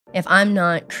if I'm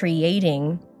not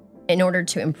creating in order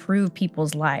to improve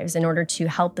people's lives, in order to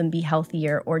help them be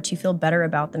healthier or to feel better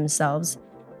about themselves,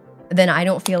 then I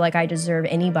don't feel like I deserve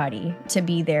anybody to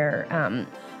be there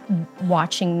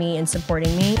watching me and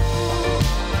supporting me.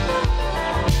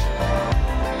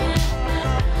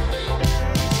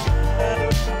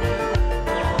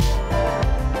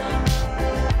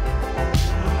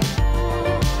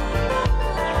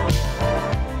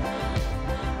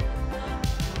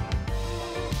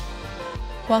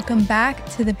 Welcome back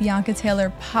to the Bianca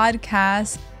Taylor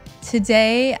podcast.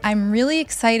 Today, I'm really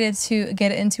excited to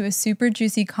get into a super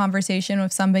juicy conversation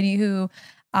with somebody who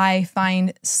I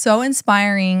find so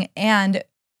inspiring and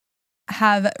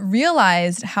have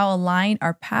realized how aligned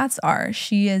our paths are.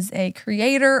 She is a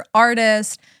creator,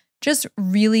 artist, just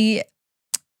really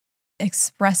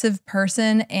expressive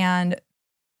person and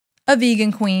a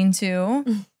vegan queen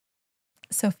too.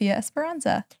 Sophia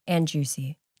Esperanza. And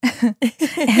juicy.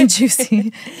 And juicy.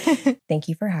 Thank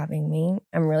you for having me.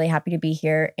 I'm really happy to be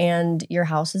here. And your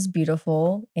house is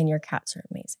beautiful and your cats are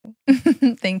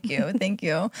amazing. Thank you. Thank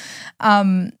you.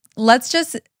 Let's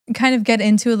just kind of get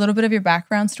into a little bit of your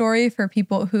background story for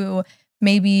people who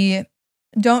maybe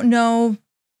don't know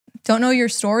your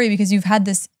story, because you've had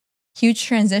this huge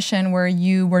transition where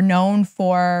you were known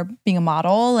for being a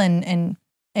model and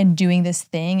doing this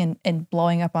thing and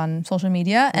blowing up on social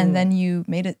media. And then you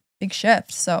made a big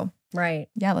shift. So right.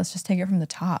 Yeah, let's just take it from the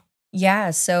top.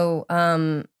 Yeah. So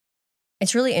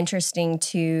it's really interesting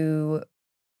to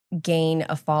gain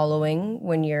a following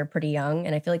when you're pretty young.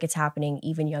 And I feel like it's happening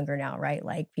even younger now, right?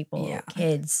 Like people,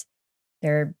 kids,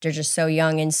 they're just so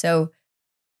young. And so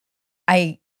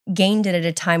I gained it at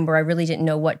a time where I really didn't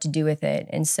know what to do with it.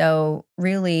 And so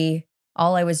really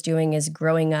all I was doing is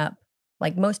growing up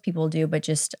like most people do, but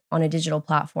just on a digital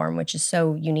platform, which is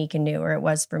so unique and new, or it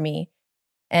was for me.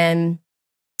 And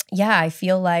yeah, I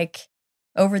feel like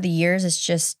over the years, it's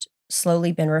just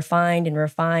slowly been refined.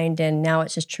 And now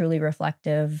it's just truly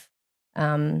reflective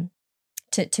to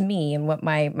me and what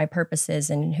my purpose is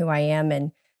and who I am.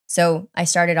 And so I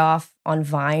started off on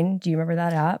Vine. Do you remember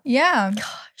that app? Yeah.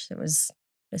 Gosh, it was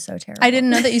so terrible. I didn't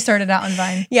know that you started out on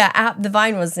Vine. Yeah, the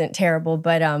Vine wasn't terrible,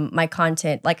 but my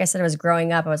content, like I said, I was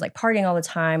growing up. I was like partying all the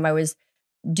time. I was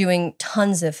doing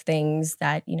tons of things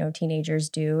that, teenagers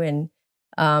do. And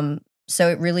so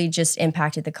it really just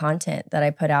impacted the content that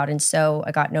I put out. And so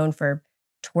I got known for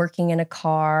twerking in a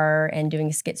car and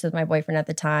doing skits with my boyfriend at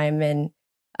the time.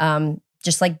 And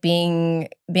just like being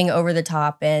over the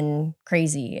top and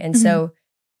crazy. And so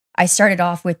I started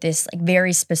off with this like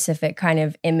very specific kind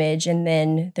of image. And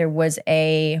then there was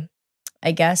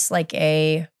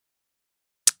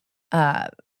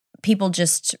people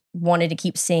just wanted to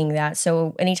keep seeing that.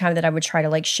 So anytime that I would try to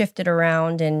like shift it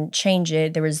around and change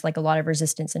it, there was like a lot of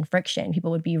resistance and friction.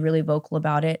 People would be really vocal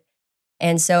about it.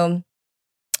 And so,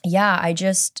 yeah, I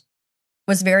just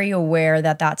was very aware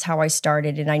that that's how I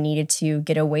started, and I needed to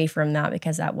get away from that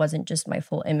because that wasn't just my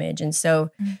full image. And so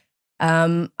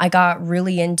I got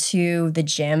really into the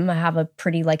gym. I have a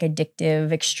pretty like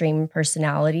addictive, extreme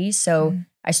personality. So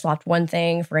I swapped one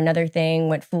thing for another thing,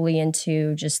 went fully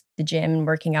into just the gym and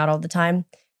working out all the time,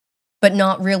 but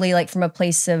not really like from a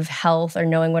place of health or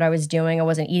knowing what I was doing. I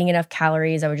wasn't eating enough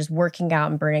calories. I was just working out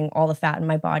and burning all the fat in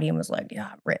my body and was like, yeah,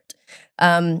 I'm ripped.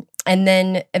 And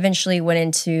then eventually went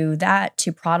into that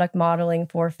to product modeling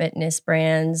for fitness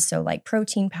brands. So like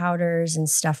protein powders and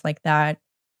stuff like that.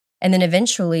 And then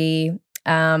eventually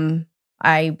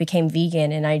I became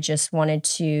vegan, and I just wanted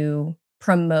to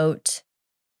promote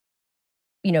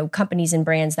companies and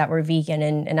brands that were vegan.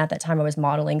 And at that time I was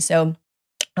modeling. So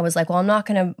I was like, well, I'm not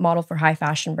going to model for high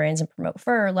fashion brands and promote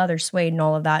fur, leather, suede, and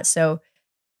all of that. So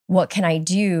what can I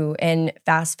do? And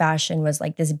fast fashion was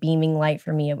like this beaming light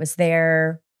for me. It was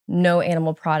there, no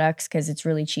animal products because it's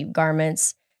really cheap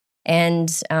garments,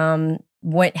 and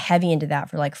went heavy into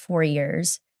that for like 4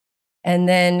 years. And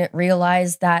then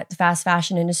realized that the fast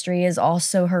fashion industry is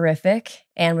also horrific,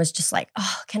 and was just like,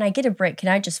 oh, can I get a break? Can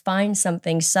I just find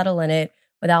something subtle in it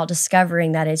without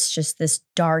discovering that it's just this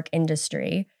dark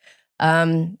industry?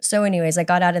 So anyways, I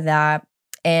got out of that,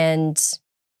 and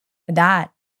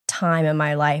that time in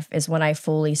my life is when I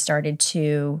fully started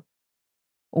to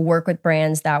work with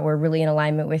brands that were really in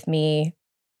alignment with me,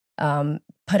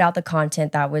 put out the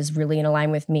content that was really in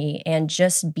alignment with me, and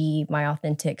just be my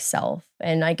authentic self.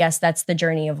 And I guess that's the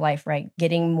journey of life, right?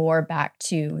 Getting more back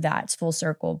to that. It's full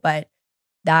circle, but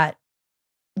that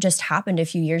just happened a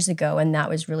few years ago, and that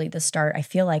was really the start, I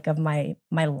feel like, of my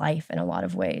life in a lot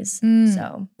of ways.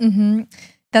 So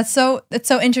That's so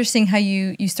interesting how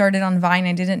you started on Vine.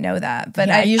 I didn't know that, but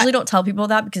yeah, I usually don't tell people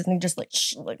that because they just like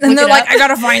and they're like, I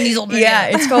gotta find these old videos. Yeah,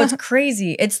 it's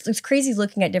crazy. It's crazy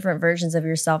looking at different versions of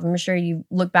yourself. I'm sure you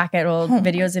look back at old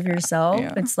videos of yourself.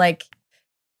 Yeah. It's like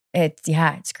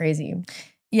it's crazy.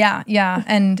 Yeah,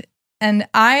 and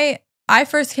I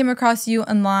first came across you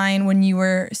online when you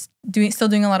were still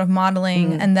doing a lot of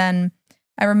modeling, and then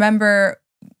I remember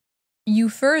you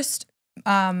first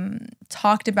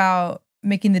talked about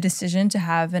making the decision to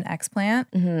have an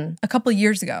explant a couple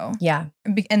years ago. Yeah.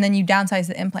 And then you downsized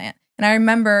the implant. And I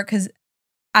remember because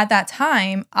at that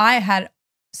time I had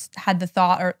the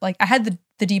thought, or like I had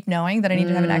the deep knowing that I needed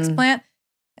to have an explant.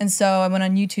 And so I went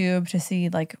on YouTube to see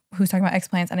like who's talking about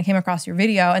explants, and I came across your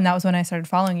video, and that was when I started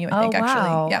following you, I think,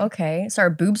 actually. Yeah. Okay. So our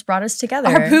boobs brought us together.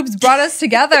 Our boobs brought us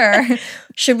together.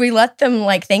 Should we let them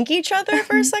like thank each other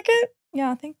for a second?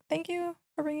 Yeah, thank you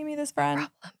for bringing me this friend.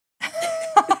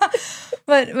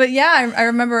 But yeah, I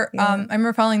remember I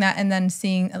remember following that, and then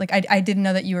seeing like I didn't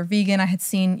know that you were vegan. I had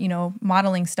seen,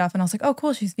 modeling stuff, and I was like, oh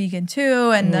cool, she's vegan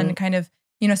too. And then kind of,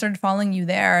 started following you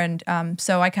there. And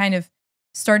so I kind of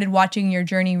started watching your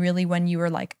journey really when you were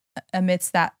like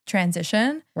amidst that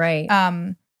transition. Right.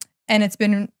 And it's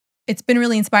been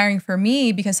really inspiring for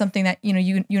me, because something that,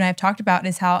 you and I have talked about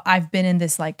is how I've been in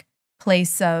this like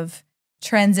place of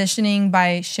transitioning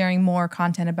by sharing more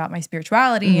content about my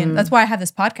spirituality. And that's why I have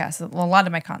this podcast. A lot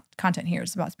of my content here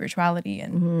is about spirituality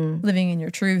and living in your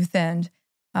truth. And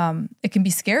it can be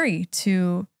scary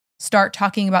to start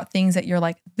talking about things that you're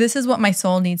like, this is what my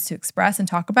soul needs to express and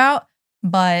talk about.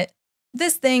 But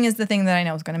this thing is the thing that I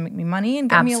know is going to make me money and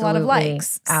get me a lot of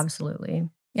likes. Absolutely.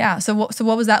 Yeah. So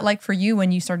what was that like for you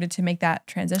when you started to make that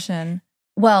transition?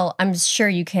 Well, I'm sure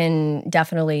you can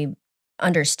definitely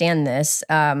understand this.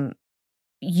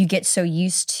 You get so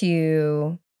used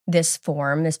to this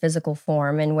form, this physical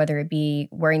form, and whether it be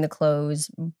wearing the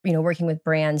clothes, working with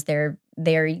brands, they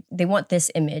want this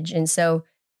image. And so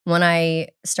when I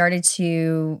started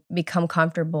to become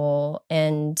comfortable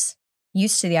and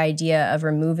used to the idea of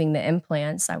removing the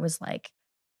implants, I was like,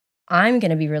 I'm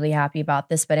going to be really happy about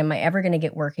this, but am I ever going to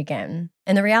get work again?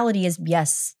 And the reality is,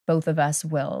 yes, both of us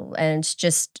will. And it's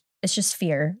just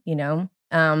fear, and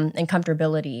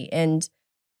comfortability. And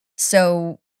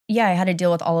so, yeah, I had to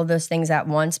deal with all of those things at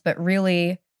once, but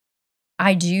really,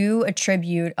 I do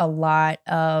attribute a lot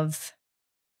of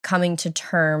coming to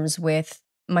terms with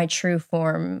my true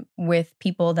form with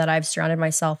people that I've surrounded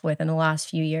myself with in the last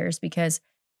few years, because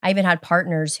I even had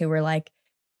partners who were like,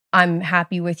 I'm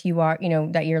happy with you are,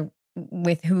 that you're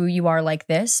with who you are like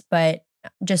this, but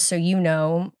just so you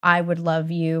know, I would love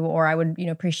you, or I would,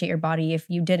 appreciate your body if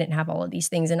you didn't have all of these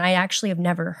things. And I actually have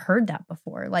never heard that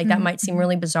before. Like that might seem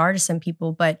really bizarre to some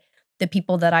people, but the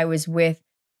people that I was with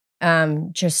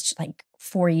just like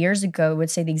 4 years ago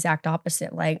would say the exact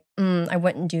opposite. Like, I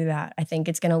wouldn't do that. I think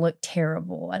it's going to look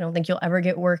terrible. I don't think you'll ever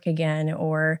get work again.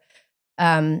 Or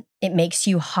it makes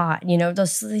you hot,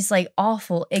 these like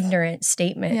awful, ignorant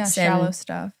statements. Yeah, shallow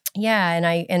stuff. Yeah.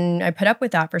 And I put up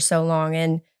with that for so long.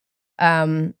 And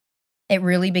it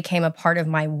really became a part of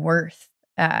my worth.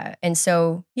 And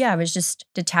so, yeah, I was just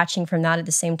detaching from that at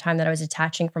the same time that I was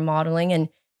detaching from modeling. And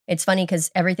it's funny because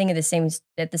everything at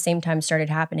the same time started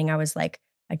happening. I was like,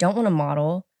 I don't want to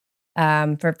model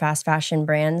for fast fashion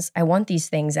brands. I want these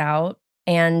things out.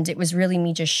 And it was really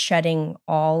me just shedding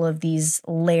all of these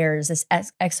layers, this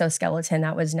exoskeleton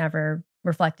that was never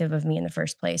reflective of me in the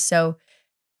first place. So,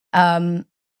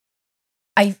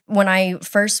 when I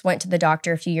first went to the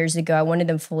doctor a few years ago, I wanted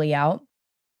them fully out.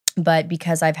 But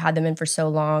because I've had them in for so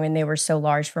long and they were so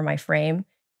large for my frame,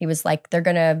 he was like, they're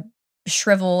going to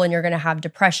shrivel and you're going to have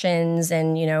depressions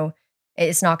and,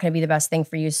 it's not going to be the best thing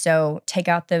for you. So take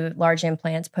out the large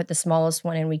implants, put the smallest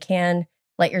one in we can,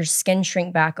 let your skin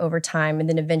shrink back over time. And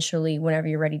then eventually, whenever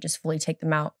you're ready, just fully take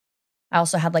them out. I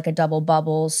also had like a double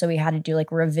bubble. So we had to do like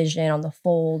revision on the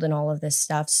fold and all of this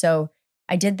stuff. So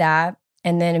I did that.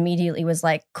 And then immediately was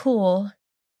like, cool,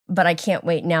 but I can't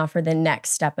wait now for the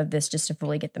next step of this just to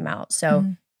fully get them out. So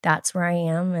that's where I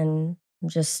am, and I'm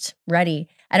just ready.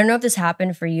 I don't know if this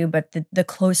happened for you, but the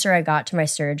closer I got to my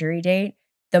surgery date,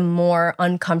 the more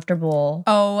uncomfortable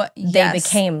they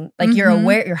became. Like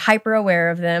you're hyper aware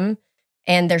of them,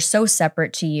 and they're so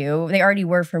separate to you. They already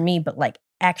were for me, but like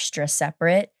extra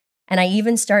separate. And I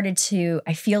even started to,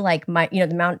 I feel like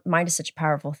the mind is such a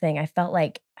powerful thing. I felt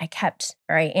like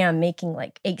I am making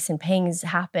like aches and pains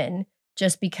happen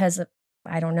just because of,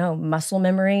 I don't know, muscle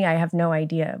memory. I have no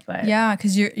idea, but yeah,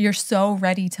 because you're so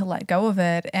ready to let go of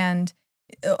it. And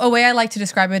a way I like to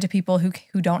describe it to people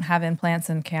who don't have implants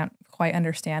and can't quite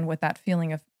understand what that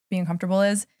feeling of being comfortable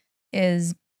is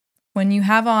when you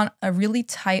have on a really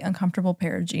tight, uncomfortable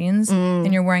pair of jeans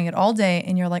and you're wearing it all day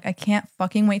and you're like, I can't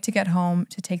fucking wait to get home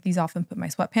to take these off and put my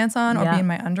sweatpants on or be in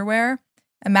my underwear.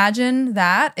 Imagine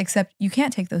that, except you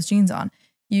can't take those jeans on.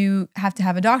 You have to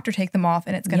have a doctor take them off,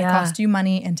 and it's going to cost you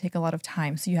money and take a lot of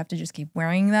time. So you have to just keep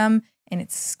wearing them, and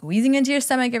it's squeezing into your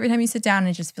stomach every time you sit down, and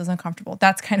it just feels uncomfortable.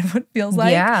 That's kind of what it feels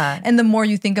like. Yeah. And the more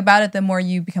you think about it, the more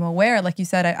you become aware. Like you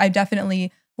said, I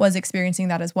definitely was experiencing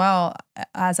that as well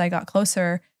as I got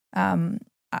closer.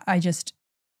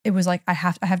 It was like I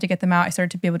have to get them out. I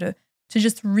started to be able to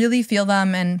just really feel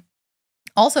them, and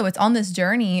also it's on this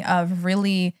journey of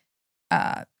really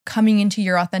coming into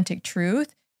your authentic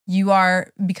truth. You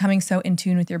are becoming so in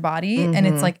tune with your body, and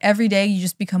it's like every day you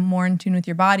just become more in tune with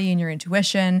your body and your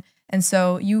intuition, and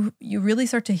so you really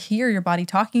start to hear your body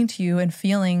talking to you and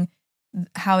feeling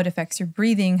how it affects your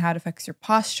breathing, how it affects your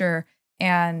posture,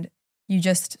 and you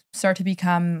just start to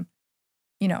become,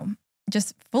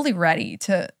 just fully ready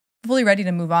to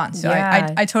move on. So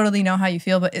I totally know how you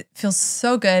feel, but it feels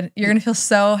so good. You're going to feel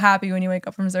so happy when you wake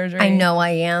up from surgery. I know I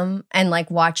am. And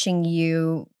like watching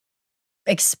you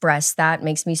express that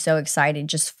makes me so excited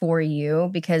just for you,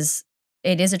 because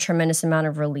it is a tremendous amount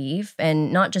of relief,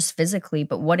 and not just physically,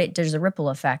 but there's a ripple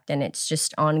effect, and it's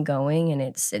just ongoing, and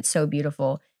it's so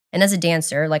beautiful. And as a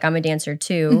dancer, like I'm a dancer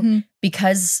too,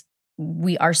 because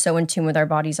we are so in tune with our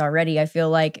bodies already, I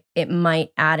feel like it might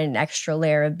add an extra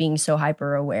layer of being so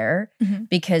hyper aware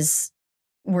because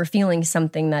we're feeling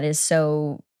something that is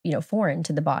so, foreign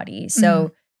to the body.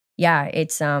 So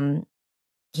it's, and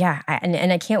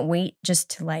I can't wait just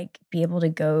to like be able to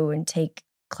go and take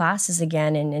classes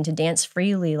again and to dance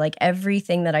freely. Like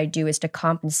everything that I do is to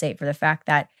compensate for the fact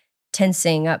that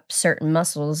tensing up certain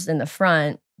muscles in the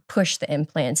front push the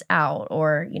implants out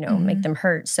or, make them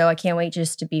hurt. So I can't wait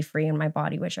just to be free in my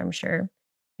body, which I'm sure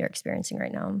you're experiencing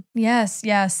right now.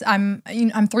 Yes. I'm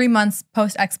 3 months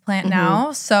post explant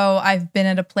now. So I've been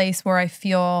at a place where I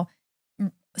feel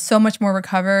so much more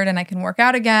recovered, and I can work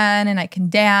out again, and I can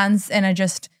dance, and I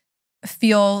just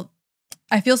feel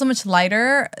so much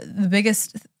lighter. The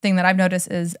biggest thing that I've noticed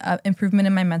is improvement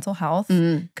in my mental health,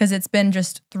 because it's been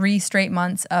just 3 straight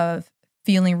months of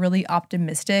feeling really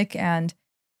optimistic and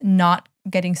not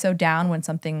getting so down when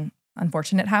something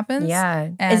unfortunate happens. Yeah.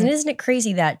 And isn't it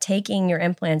crazy that taking your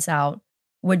implants out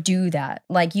would do that?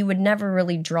 Like you would never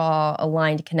really draw a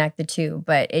line to connect the two,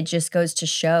 but it just goes to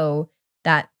show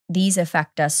that these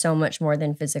affect us so much more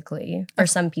than physically for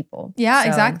some people. Yeah,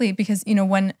 exactly. Because,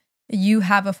 when you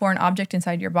have a foreign object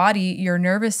inside your body, your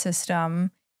nervous system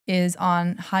is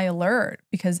on high alert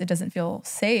because it doesn't feel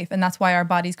safe. And that's why our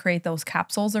bodies create those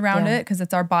capsules around it, because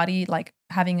it's our body like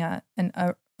having a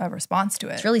response to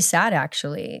it. It's really sad,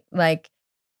 actually. Like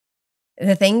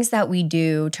the things that we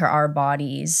do to our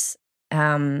bodies,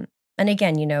 and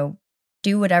again,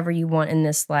 do whatever you want in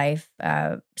this life.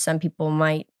 Some people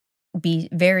might be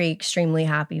very extremely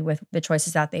happy with the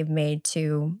choices that they've made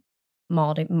to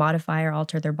modify or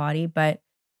alter their body. But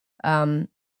when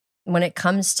it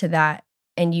comes to that,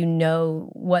 and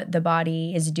what the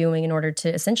body is doing in order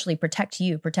to essentially protect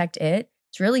it,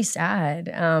 it's really sad.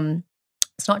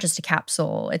 It's not just a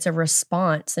capsule, it's a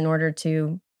response in order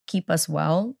to keep us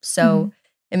well. So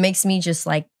it makes me just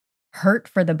like hurt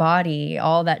for the body,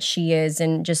 all that she is,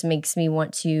 and just makes me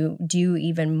want to do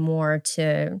even more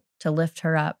to lift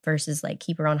her up versus like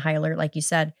keep her on high alert, like you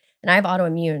said. And I have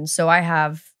autoimmune, so I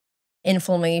have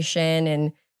inflammation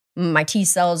and my T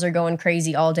cells are going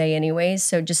crazy all day anyways.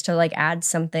 So just to like add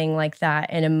something like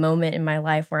that in a moment in my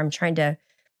life where I'm trying to,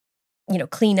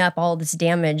 clean up all this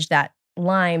damage that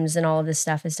Lyme's and all of this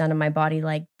stuff has done to my body,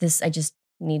 like this, I just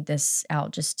need this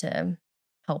out just to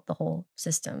help the whole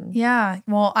system. Yeah.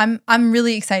 Well, I'm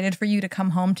really excited for you to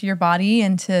come home to your body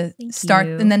and to start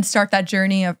that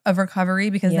journey of recovery,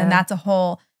 because then that's a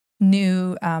whole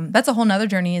new, that's a whole nother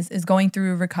journey is going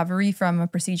through recovery from a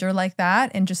procedure like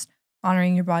that, and just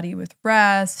honoring your body with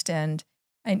rest, and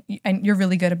you're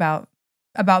really good about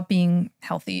being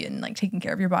healthy and like taking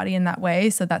care of your body in that way.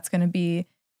 So that's going to be,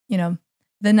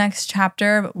 the next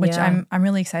chapter, which I'm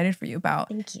really excited for you about.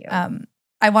 Thank you.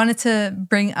 I wanted to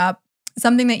bring up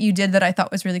something that you did that I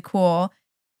thought was really cool.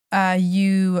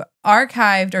 You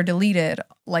archived or deleted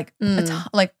like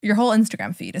your whole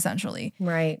Instagram feed essentially.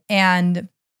 Right. And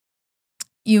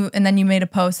then you made a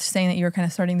post saying that you were kind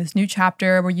of starting this new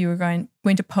chapter where you were going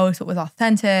to post what was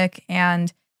authentic,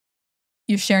 and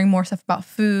you're sharing more stuff about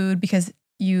food because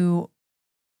you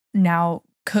now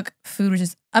cook food, which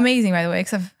is amazing, by the way.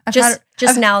 Because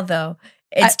I've now though,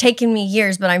 it's taken me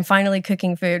years, but I'm finally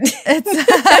cooking food.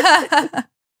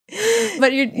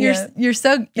 But you're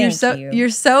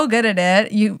so good at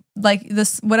it. You like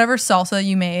this whatever salsa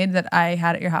you made that I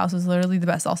had at your house was literally the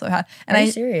best salsa I had. And Are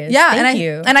you serious? Yeah, Thank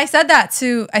you. And I said that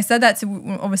to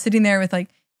when I was sitting there with like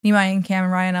Nimai and Cam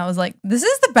and Ryan. I was like, this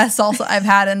is the best salsa I've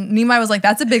had. And Nimai was like,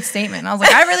 that's a big statement. And I was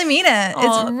like, I really mean it.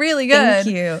 It's really good.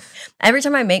 Thank you. Every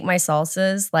time I make my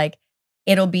salsas, like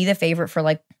it'll be the favorite for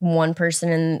like one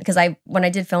person. And because when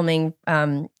I did filming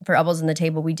for Elbows on the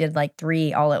Table, we did like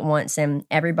 3 all at once and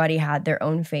everybody had their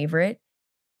own favorite.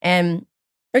 And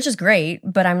which is great.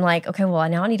 But I'm like, okay, well,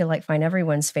 now I need to like find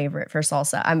everyone's favorite for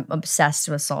salsa. I'm obsessed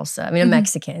with salsa. I mean, I'm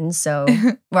Mexican. So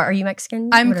are you Mexican?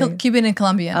 I'm Cuban and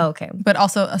Colombian. Oh, okay. But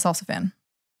also a salsa fan.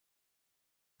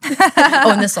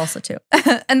 Oh, and the salsa too.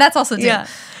 And that's also too. Yeah.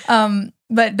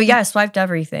 But yeah, I swiped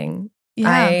everything.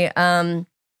 Yeah.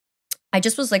 I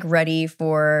just was like ready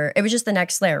for, it was just the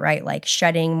next layer, right? Like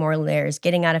shedding more layers,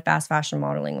 getting out of fast fashion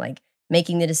modeling, like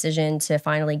making the decision to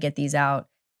finally get these out.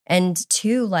 And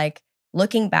 2, like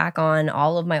looking back on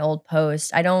all of my old posts,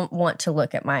 I don't want to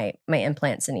look at my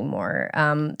implants anymore.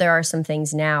 There are some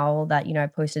things now that, I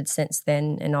posted since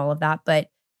then and all of that, but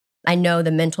I know the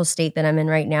mental state that I'm in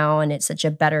right now and it's such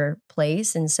a better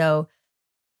place. And so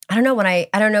I don't know I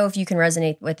don't know if you can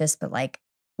resonate with this, but like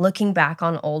looking back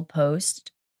on old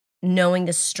posts, knowing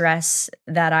the stress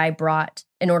that I brought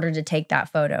in order to take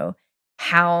that photo,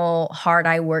 how hard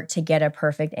I worked to get a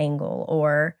perfect angle,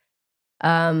 or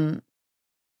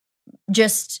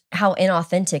just how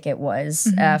inauthentic it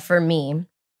was for me.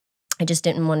 I just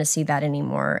didn't want to see that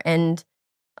anymore. And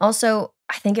also,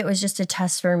 I think it was just a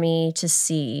test for me to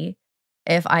see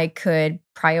if I could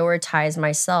prioritize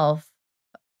myself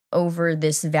over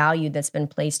this value that's been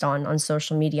placed on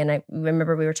social media. And I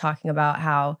remember we were talking about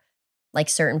how like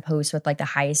certain posts with like the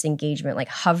highest engagement, like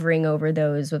hovering over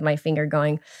those with my finger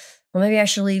going, well, maybe I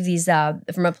should leave these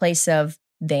from a place of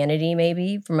vanity,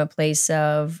 maybe from a place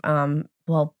of,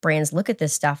 well, brands look at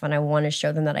this stuff and I want to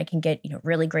show them that I can get,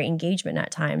 really great engagement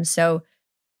at times. So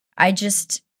I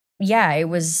just, it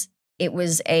was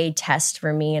a test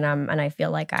for me. And I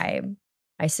feel like I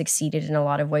succeeded in a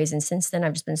lot of ways. And since then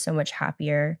I've just been so much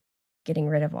happier getting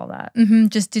rid of all that.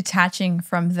 Just detaching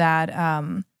from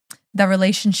that, the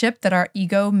relationship that our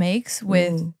ego makes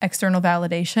with external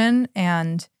validation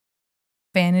and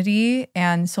vanity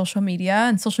and social media.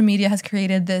 And social media has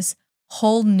created this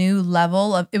whole new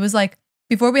level of, it was like,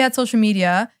 before we had social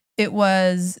media, it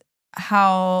was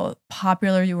how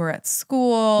popular you were at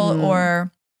school,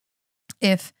 or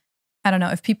if, I don't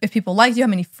know, if people liked you, how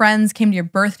many friends came to your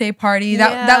birthday party.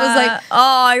 That was like,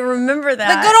 oh, I remember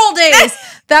that. The good old days.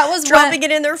 That was dropping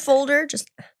it in their folder, just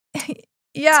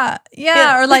Yeah.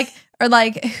 Or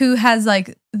like who has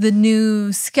like the new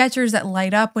Skechers that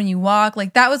light up when you walk.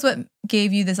 Like that was what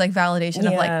gave you this like validation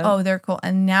of like, oh, they're cool.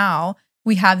 And now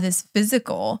we have this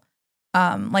physical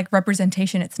like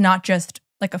representation. It's not just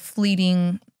like a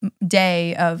fleeting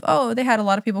day of, oh, they had a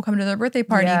lot of people come to their birthday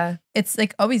party. Yeah. It's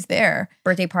like always there.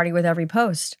 Birthday party with every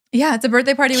post. Yeah, it's a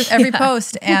birthday party with every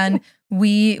post. And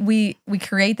we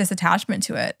create this attachment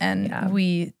to it, and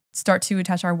we start to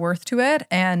attach our worth to it.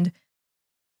 And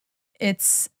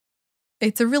it's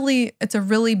a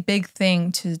really big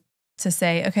thing to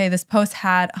say, okay, this post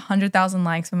had 100,000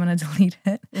 likes, I'm going to delete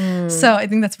it. So I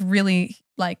think that's really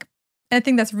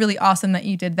awesome that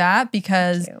you did that,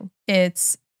 because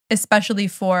it's especially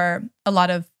for a lot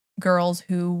of girls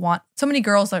who want, so many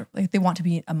girls are like, they want to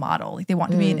be a model, like they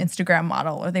want to be an Instagram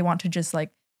model, or they want to just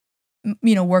like,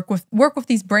 work with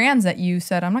these brands that you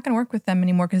said, I'm not going to work with them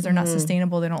anymore because they're not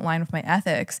sustainable. They don't align with my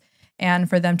ethics. And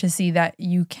for them to see that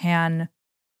you can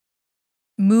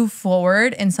move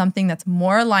forward in something that's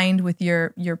more aligned with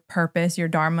your purpose, your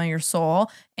dharma, your soul,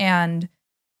 and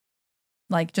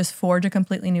like just forge a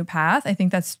completely new path. I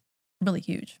think that's really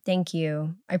huge. Thank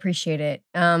you. I appreciate it.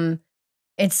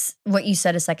 It's what you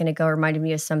said a second ago reminded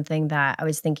me of something that I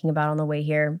was thinking about on the way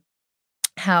here.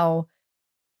 How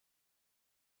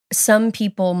some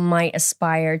people might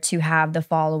aspire to have the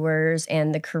followers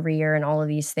and the career and all of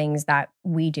these things that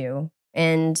we do.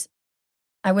 And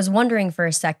I was wondering for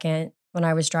a second when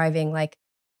I was driving, like,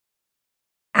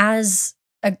 as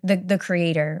the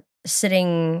creator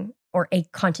sitting, or a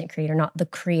content creator, not the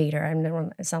creator. I don't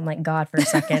want to sound like God for a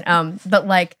second. But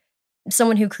like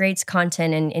someone who creates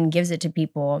content and gives it to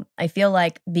people, I feel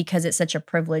like because it's such a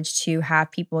privilege to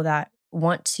have people that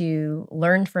want to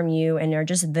learn from you and are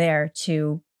just there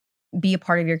to be a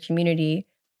part of your community,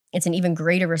 it's an even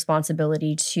greater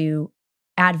responsibility to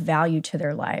add value to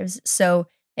their lives. So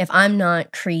if I'm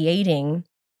not creating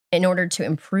in order to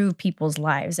improve people's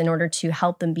lives, in order to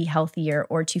help them be healthier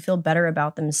or to feel better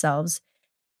about themselves,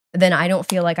 then I don't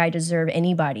feel like I deserve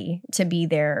anybody to be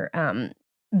their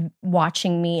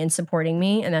watching me and supporting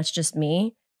me, and that's just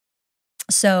me.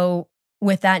 So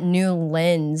with that new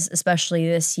lens, especially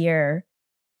this year,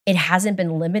 it hasn't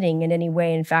been limiting in any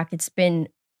way. In fact, it's been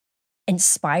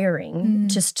inspiring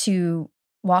just to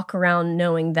walk around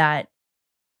knowing that,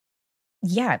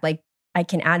 yeah, like I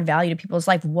can add value to people's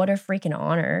life. What a freaking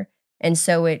honor. And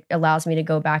so it allows me to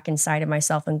go back inside of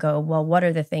myself and go, well, what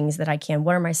are the things that I can?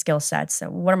 What are my skill sets?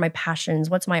 What are my passions?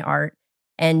 What's my art?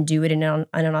 And do it in an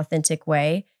authentic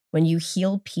way. When you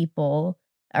heal people,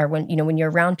 or when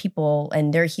you're around people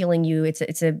and they're healing you,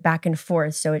 it's a back and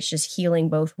forth. So it's just healing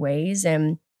both ways.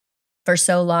 And for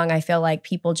so long, I feel like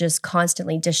people just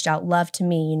constantly dished out love to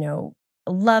me,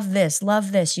 love this,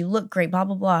 you look great, blah,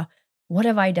 blah, blah. What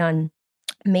have I done?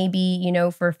 Maybe,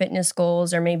 for fitness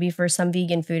goals or maybe for some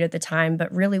vegan food at the time.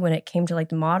 But really when it came to like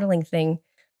the modeling thing,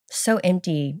 so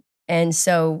empty. And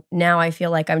so now I feel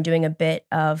like I'm doing a bit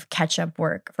of catch-up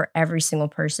work for every single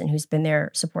person who's been there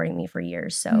supporting me for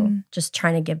years. So just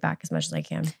trying to give back as much as I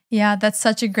can. Yeah, that's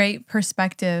such a great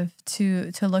perspective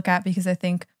to look at, because I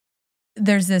think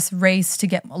there's this race to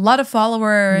get a lot of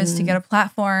followers, to get a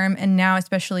platform. And now,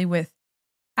 especially with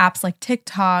apps like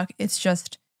TikTok, it's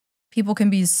just people can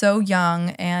be so young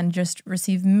and just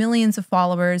receive millions of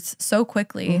followers so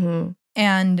quickly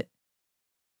and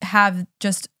have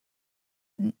just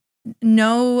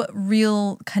no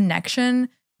real connection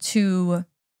to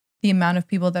the amount of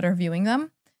people that are viewing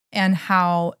them, and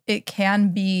how it can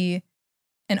be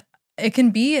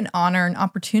an honor, an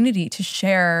opportunity to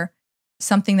share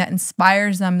something that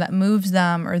inspires them, that moves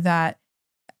them, or that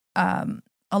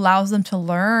allows them to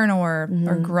learn or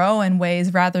grow in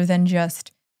ways, rather than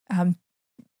just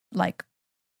like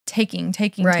taking,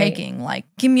 like,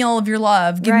 give me all of your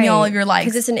love, give me all of your likes.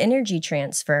 Because it's an energy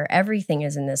transfer. Everything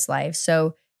is in this life.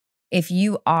 So if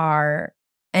you are,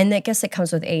 and I guess it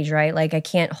comes with age, right? Like I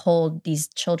can't hold these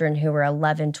children who are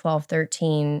 11, 12,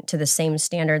 13 to the same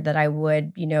standard that I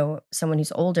would, someone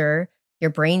who's older. Your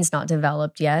brain's not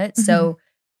developed yet. So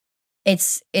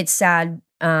it's sad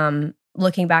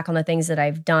looking back on the things that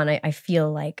I've done. I feel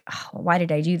like, oh, why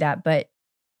did I do that? But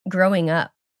growing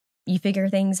up, you figure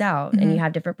things out and you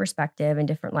have different perspective and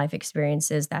different life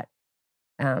experiences that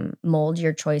mold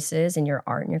your choices and your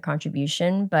art and your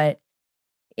contribution. But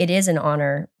it is an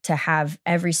honor to have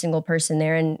every single person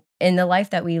there. And in the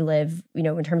life that we live,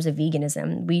 in terms of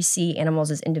veganism, we see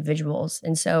animals as individuals.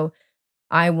 And so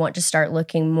I want to start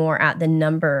looking more at the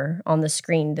number on the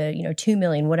screen, the 2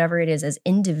 million, whatever it is, as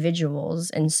individuals.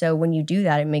 And so when you do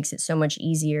that, it makes it so much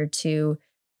easier to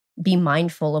be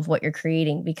mindful of what you're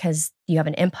creating, because you have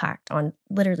an impact on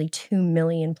literally 2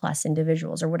 million plus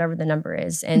individuals, or whatever the number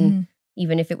is. And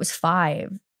even if it was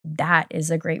 5, that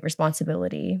is a great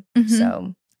responsibility.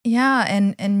 So yeah,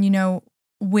 and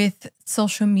with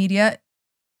social media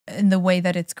and the way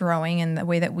that it's growing and the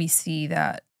way that we see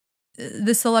that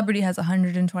this celebrity has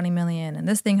 120 million and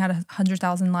this thing had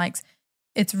 100,000 likes,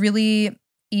 it's really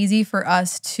easy for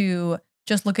us to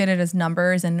just look at it as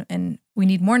numbers, and we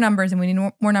need more numbers, and we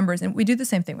need more numbers. And we do the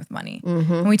same thing with money.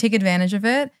 And we take advantage of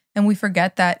it, and we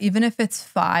forget that even if it's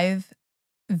 5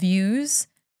 views,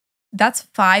 that's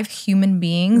 5 human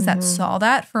beings that saw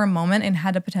that for a moment and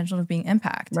had a potential of being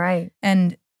impact. Right.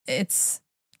 And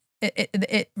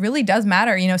it really does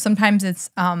matter. Sometimes it's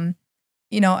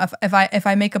if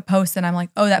I make a post and I'm like,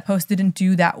 oh, that post didn't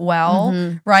do that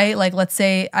well, right? Like, let's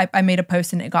say I made a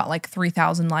post and it got like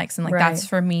 3,000 likes, and like that's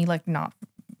for me like not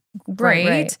great.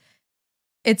 Right.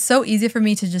 It's so easy for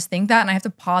me to just think that, and I have to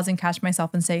pause and catch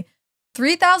myself and say,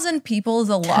 3,000 people is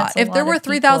a lot. If there were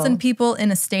 3,000 people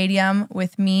in a stadium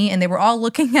with me and they were all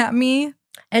looking at me,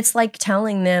 it's like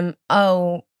telling them,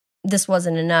 oh, this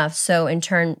wasn't enough. So in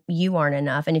turn, you aren't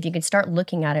enough. And if you could start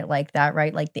looking at it like that,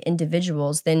 right? Like the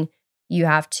individuals, then you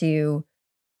have to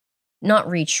not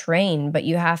retrain, but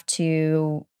you have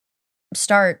to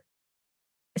start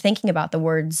thinking about the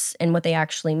words and what they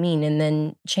actually mean, and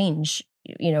then change,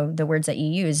 the words that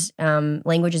you use.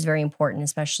 Language is very important,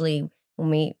 especially when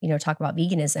we, talk about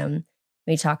veganism.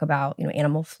 We talk about,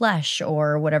 animal flesh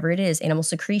or whatever it is, animal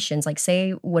secretions, like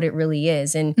say what it really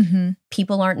is. And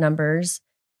people aren't numbers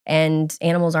and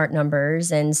animals aren't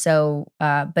numbers. And so,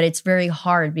 but it's very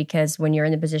hard, because when you're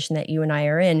in the position that you and I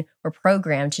are in, we're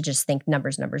programmed to just think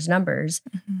numbers.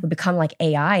 We become like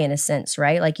AI in a sense,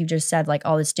 right? Like you just said, like,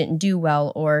 oh, this didn't do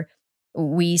well, or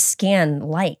we scan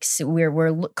likes.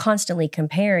 We're constantly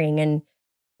comparing, and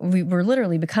we're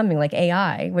literally becoming like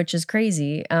AI, which is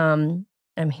crazy. I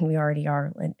mean, we already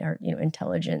are,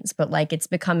 intelligence, but like it's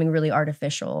becoming really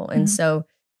artificial. And so,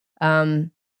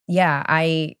 yeah,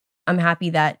 I'm happy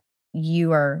that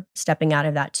you are stepping out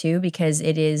of that too, because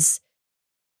it is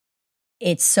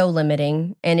it's so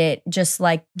limiting, and it just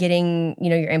like getting,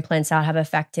 your implants out have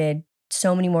affected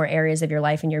so many more areas of your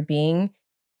life and your being.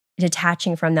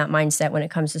 Detaching from that mindset when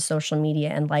it comes to social media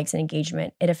and likes and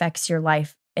engagement, it affects your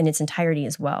life in its entirety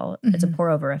as well. It's a pour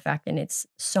over effect, and it's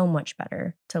so much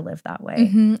better to live that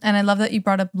way. And I love that you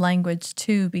brought up language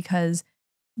too, because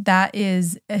that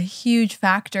is a huge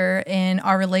factor in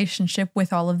our relationship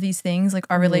with all of these things, like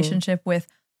our relationship with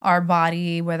our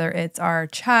body, whether it's our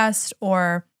chest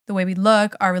or the way we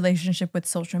look, our relationship with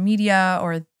social media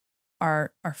or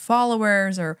our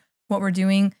followers or what we're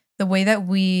doing, the way that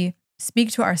we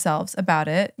speak to ourselves about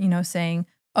it, saying,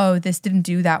 oh, this didn't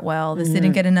do that well, this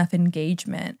didn't get enough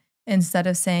engagement, instead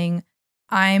of saying,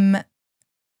 I'm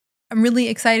really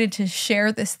excited to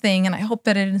share this thing and I hope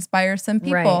that it inspires some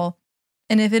people. Right.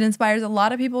 And if it inspires a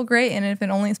lot of people, great. And if it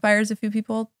only inspires a few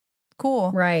people,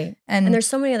 cool. Right. And there's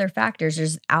so many other factors.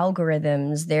 There's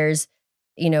algorithms. There's,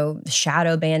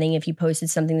 shadow banning. If you posted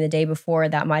something the day before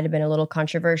that might have been a little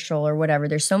controversial or whatever.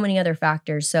 There's so many other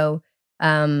factors. So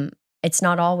it's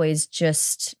not always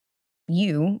just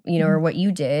you, or what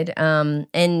you did.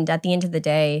 And at the end of the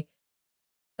day,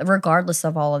 regardless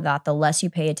of all of that, the less you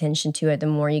pay attention to it, the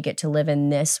more you get to live in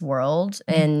this world.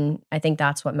 And I think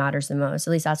that's what matters the most.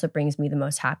 At least that's what brings me the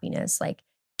most happiness. Like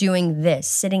doing this,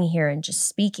 sitting here and just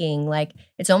speaking, like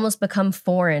it's almost become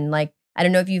foreign. Like, I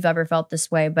don't know if you've ever felt this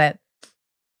way, but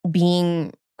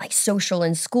being like social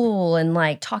in school and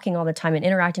like talking all the time and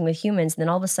interacting with humans. And then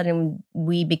all of a sudden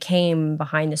we became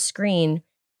behind the screen,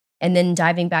 and then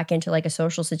diving back into like a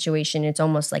social situation, it's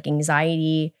almost like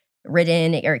anxiety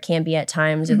ridden, or it can be at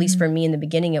times, at least for me in the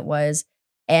beginning it was,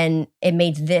 and it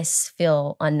made this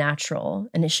feel unnatural,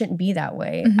 and it shouldn't be that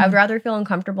way. I'd rather feel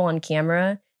uncomfortable on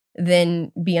camera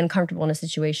than be uncomfortable in a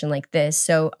situation like this.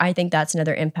 So I think that's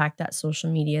another impact that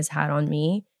social media has had on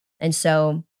me. And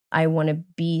so I want to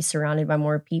be surrounded by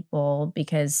more people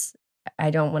because I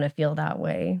don't want to feel that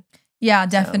way. Yeah,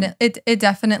 definitely. It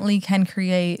definitely can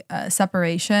create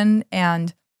separation,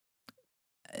 and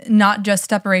not just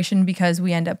separation because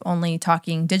we end up only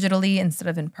talking digitally instead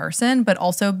of in person, but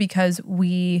also because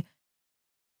we,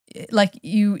 like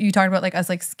you talked about, like us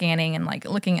like scanning and like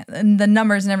looking at the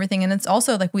numbers and everything. And it's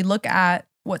also like we look at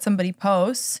what somebody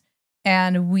posts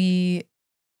and we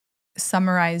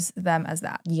summarize them as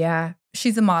that. Yeah.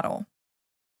 She's a model.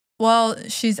 Well,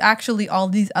 she's actually all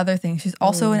these other things. She's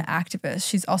also an activist.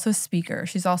 She's also a speaker.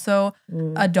 She's also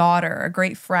a daughter, a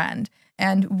great friend.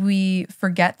 And we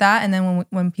forget that. And then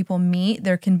when people meet,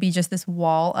 there can be just this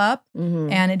wall up,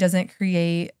 and it doesn't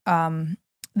create the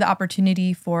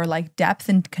opportunity for like depth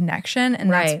and connection.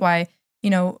 And that's why,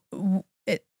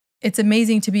 it's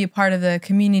amazing to be a part of the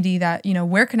community that,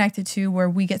 we're connected to, where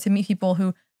we get to meet people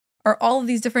who are all of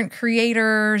these different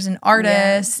creators and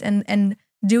artists and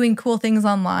doing cool things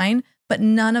online, but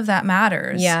none of that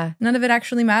matters. Yeah. None of it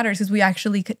actually matters, because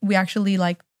we actually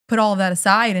like put all of that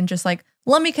aside and just like,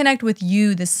 let me connect with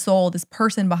you, this soul, this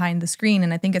person behind the screen.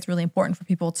 And I think it's really important for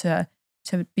people to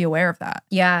be aware of that.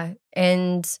 Yeah.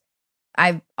 And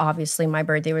obviously my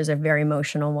birthday was a very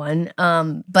emotional one.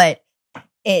 But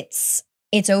it's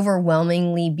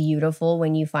overwhelmingly beautiful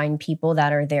when you find people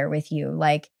that are there with you.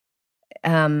 Like,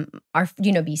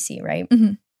 BC, right?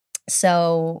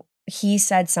 So he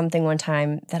said something one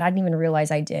time that I didn't even realize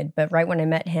I did, but right when I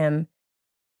met him,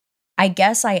 I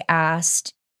guess I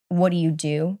asked, what do you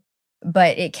do?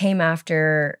 But it came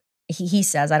after, he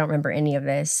says, I don't remember any of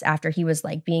this, after he was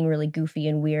like being really goofy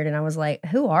and weird. And I was like,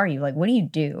 who are you? Like, what do you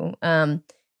do?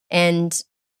 And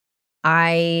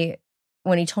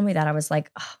when he told me that, I was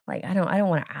like, oh, like, I don't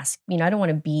want to ask, I don't want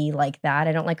to be like that.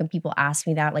 I don't like when people ask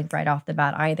me that, like right off the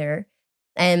bat either.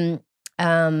 And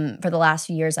for the last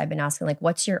few years, I've been asking, like,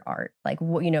 what's your art? Like,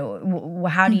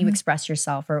 how do you express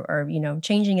yourself, or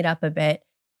changing it up a bit.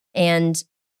 And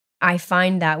I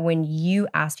find that when you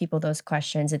ask people those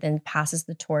questions, it then passes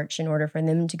the torch in order for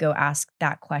them to go ask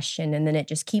that question. And then it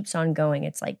just keeps on going.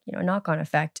 It's like, a knock-on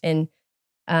effect. And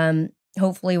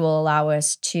hopefully will allow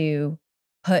us to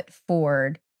put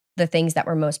forward the things that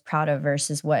we're most proud of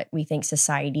versus what we think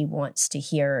society wants to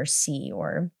hear or see,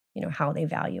 or, how they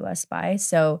value us by.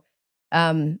 So,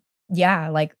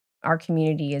 like our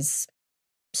community is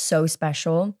so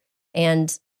special,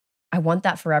 and I want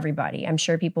that for everybody. I'm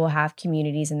sure people have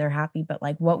communities and they're happy, but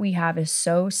like what we have is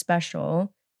so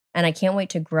special, and I can't wait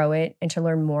to grow it and to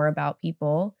learn more about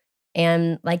people.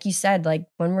 And like you said, like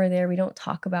when we're there, we don't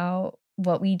talk about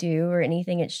what we do or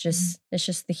anything. It's just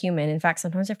the human. In fact,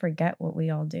 sometimes I forget what we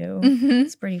all do.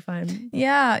 It's pretty fun.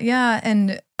 Yeah.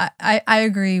 And I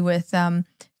agree with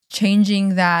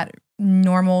changing that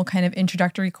normal kind of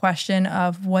introductory question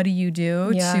of what do you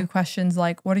do to questions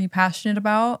like, what are you passionate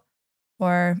about?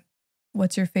 Or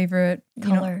what's your favorite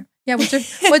color? Yeah,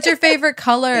 what's your favorite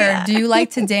color? Yeah. Do you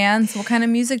like to dance? What kind of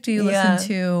music do you listen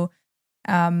to?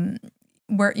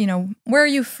 Where are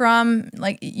you from?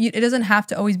 Like, it doesn't have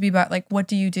to always be about like what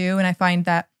do you do. And I find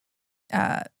that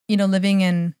living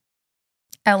in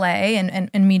LA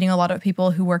and meeting a lot of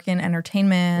people who work in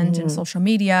entertainment and social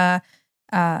media,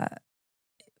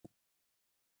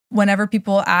 whenever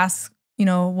people ask,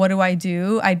 what do I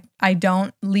do? I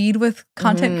don't lead with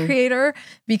content creator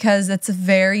because it's a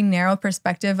very narrow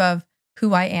perspective of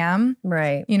who I am.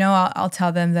 Right. I'll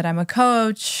tell them that I'm a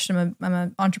coach, I'm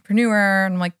an entrepreneur,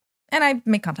 and I'm like, and I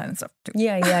make content and stuff too.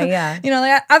 Yeah.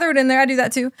 Like I throw it in there, I do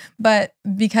that too. But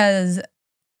because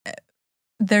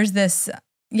there's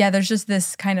just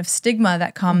this kind of stigma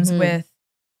that comes with,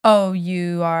 oh,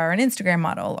 you are an Instagram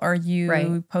model or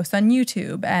you post on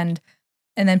YouTube, and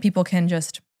then people can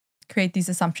just create these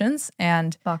assumptions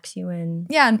and box you in.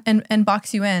 Yeah, and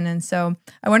box you in. And so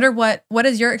I wonder what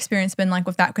has your experience been like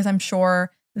with that? Because I'm sure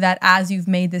that as you've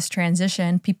made this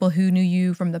transition, people who knew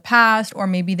you from the past, or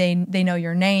maybe they know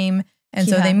your name, and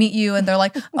so they meet you and they're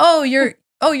like, oh, you're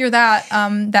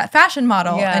that fashion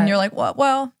model, and you're like, what?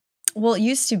 Well, it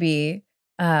used to be,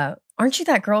 aren't you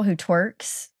that girl who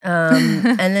twerks?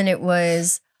 And then it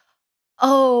was,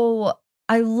 oh,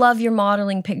 I love your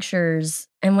modeling pictures.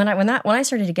 And when I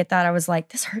started to get that, I was like,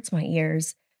 this hurts my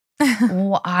ears.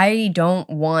 Well, I don't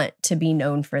want to be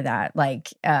known for that.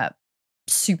 Like,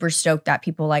 super stoked that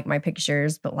people like my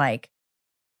pictures, but like,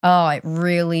 oh, it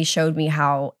really showed me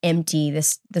how empty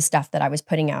the stuff that I was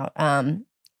putting out. And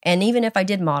even if I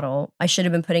did model, I should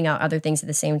have been putting out other things at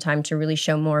the same time to really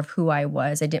show more of who I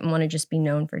was. I didn't want to just be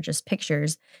known for just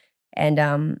pictures.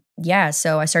 And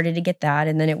so I started to get that.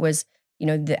 And then it was,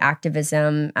 the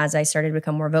activism as I started to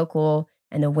become more vocal,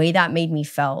 and the way that made me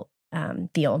feel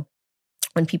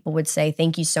when people would say,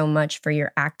 thank you so much for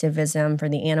your activism for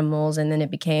the animals. And then it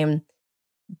became,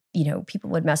 people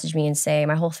would message me and say,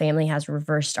 my whole family has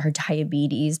reversed our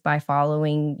diabetes by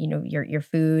following, your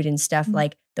food and stuff.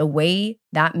 Like, the way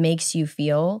that makes you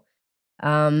feel,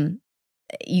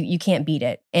 you can't beat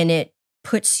it. And it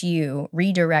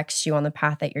redirects you on the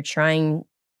path that you're trying,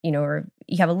 or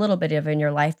you have a little bit of in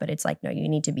your life, but it's like, no, you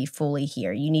need to be fully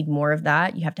here. You need more of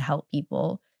that. You have to help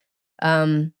people.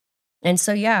 And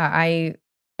so, I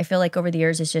feel like over the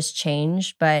years it's just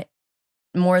changed, but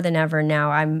more than ever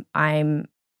now, I'm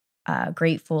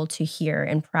grateful to hear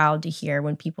and proud to hear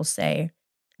when people say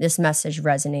this message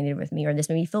resonated with me, or this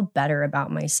made me feel better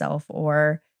about myself,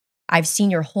 or I've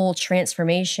seen your whole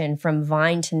transformation from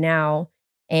Vine to now,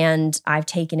 and I've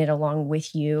taken it along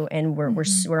with you, and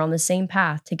we're on the same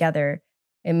path together.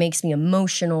 It makes me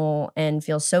emotional and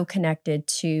feel so connected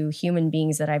to human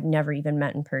beings that I've never even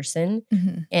met in person.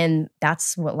 And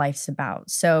that's what life's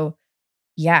about. So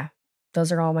yeah,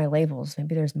 those are all my labels.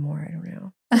 Maybe there's more. I don't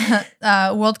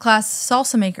know. World-class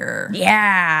salsa maker.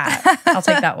 Yeah. I'll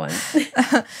take that one.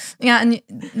 Yeah. And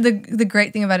the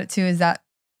great thing about it too is that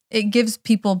it gives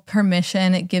people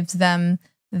permission. It gives them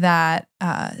that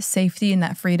safety and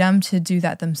that freedom to do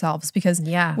that themselves, because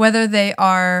whether they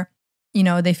are,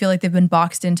 they feel like they've been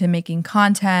boxed into making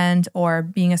content or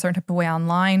being a certain type of way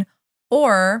online,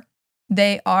 or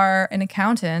they are an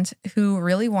accountant who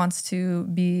really wants to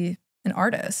be an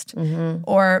artist,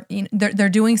 or they're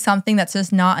doing something that's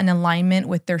just not in alignment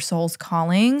with their soul's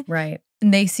calling. Right.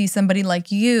 And they see somebody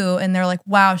like you and they're like,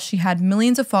 wow, she had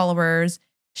millions of followers.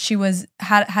 She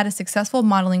had a successful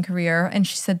modeling career, and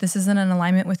she said, this isn't in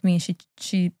alignment with me.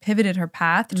 She pivoted her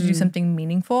path to do something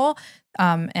meaningful.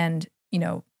 And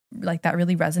like that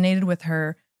really resonated with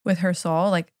her soul.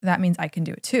 Like, that means I can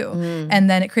do it too. And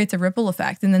then it creates a ripple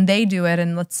effect. And then they do it.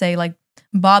 And let's say like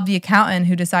Bob, the accountant,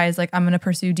 who decides like, I'm going to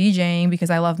pursue DJing because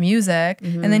I love music.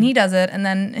 And then he does it. And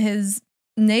then his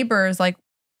neighbor is like,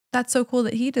 that's so cool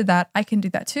that he did that. I can do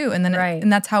that too. And then,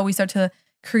 and that's how we start to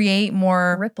create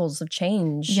more ripples of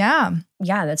change. Yeah.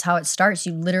 Yeah. That's how it starts.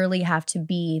 You literally have to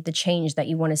be the change that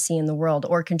you want to see in the world,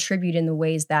 or contribute in the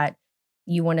ways that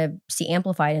you want to see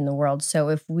amplified in the world. So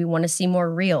if we want to see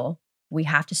more real, we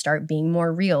have to start being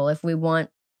more real. If we want,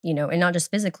 and not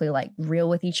just physically, like real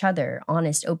with each other,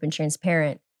 honest, open,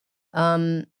 transparent.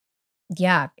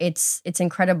 It's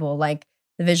incredible. Like,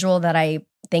 the visual that I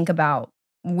think about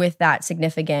with that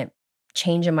significant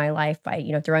change in my life by,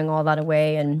 throwing all that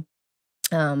away and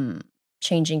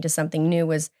changing to something new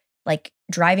was like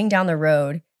driving down the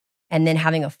road and then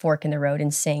having a fork in the road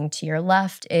and saying, to your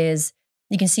left is,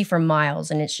 you can see for miles,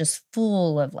 and it's just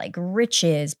full of like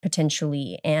riches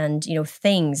potentially, and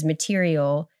things,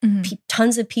 material,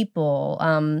 tons of people,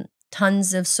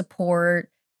 tons of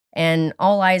support, and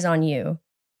all eyes on you.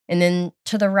 And then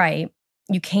to the right,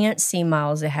 you can't see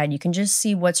miles ahead. You can just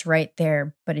see what's right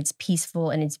there, but it's peaceful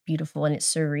and it's beautiful and it's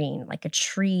serene, like a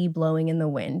tree blowing in the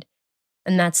wind.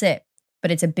 And that's it.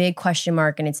 But it's a big question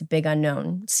mark and it's a big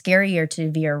unknown. Scarier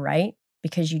to veer right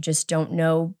because you just don't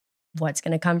know what's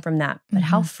going to come from that. But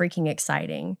how freaking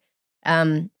exciting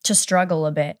to struggle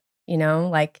a bit, you know,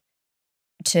 like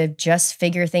to just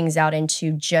figure things out and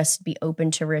to just be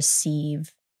open to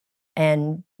receive.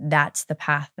 And that's the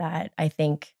path that I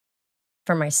think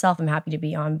for myself, I'm happy to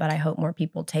be on, but I hope more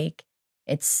people take.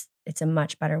 It's a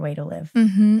much better way to live.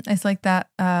 It's like that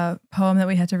poem that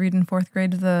we had to read in 4th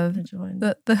grade,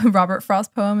 the Robert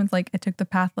Frost poem. It's like, it took the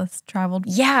path less traveled.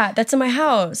 Yeah, that's in my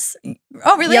house.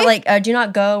 Oh, really? Yeah, like do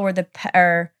not go where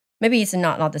or maybe it's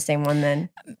not the same one then.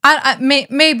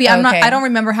 Maybe I'm not. I don't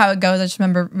remember how it goes. I just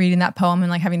remember reading that poem and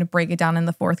like having to break it down in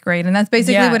the 4th grade, and that's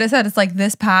basically what it said. It's like,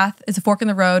 this path is a fork in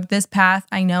the road. This path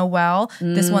I know well.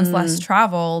 This one's less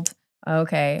traveled.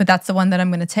 Okay, but that's the one that I'm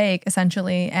going to take,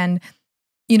 essentially. And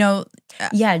you know,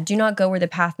 do not go where the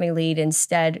path may lead.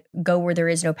 Instead, go where there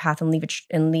is no path and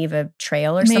leave a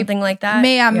trail or something like that.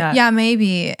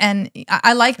 Maybe. And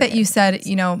I like that you said,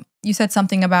 you said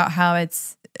something about how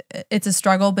it's a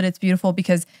struggle, but it's beautiful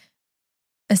because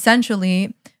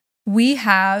essentially we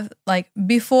have, like,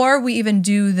 before we even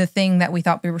do the thing that we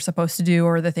thought we were supposed to do,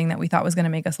 or the thing that we thought was going to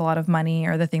make us a lot of money,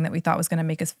 or the thing that we thought was going to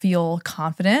make us feel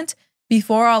confident,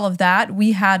 before all of that,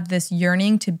 we had this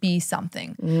yearning to be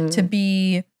something, to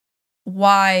be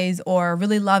wise or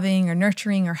really loving or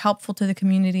nurturing or helpful to the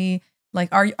community. Like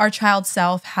our child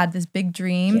self had this big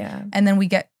dream, and then we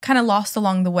get kind of lost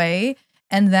along the way,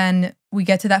 and then we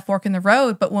get to that fork in the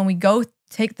road. But when we go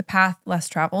take the path less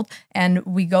traveled and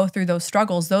we go through those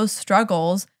struggles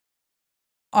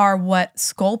are what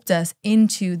sculpt us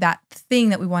into that thing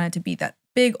that we wanted to be, that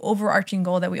big overarching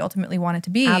goal that we ultimately want it to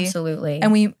be. Absolutely.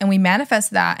 And we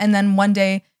manifest that. And then one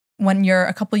day when you're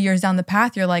a couple years down the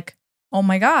path, you're like, oh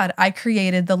my God, I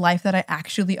created the life that I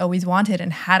actually always wanted.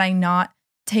 And had I not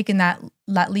taken that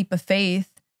leap of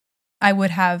faith, I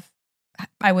would have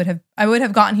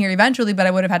gotten here eventually, but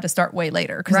I would have had to start way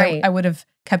later, because I would have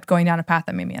kept going down a path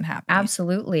that made me unhappy.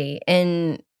 Absolutely.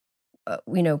 And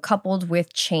coupled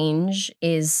with change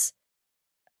is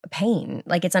pain.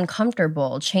 Like, it's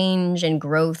uncomfortable. Change and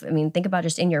growth. I mean, think about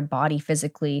just in your body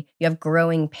physically, you have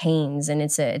growing pains, and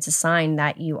it's a sign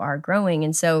that you are growing.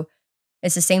 And so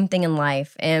it's the same thing in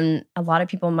life. And a lot of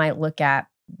people might look at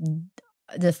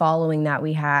the following that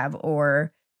we have,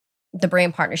 or the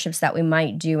brand partnerships that we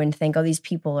might do, and think, oh, these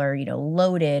people are,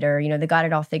 loaded, or, they got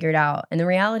it all figured out. And the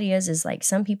reality is like,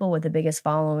 some people with the biggest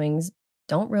followings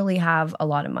don't really have a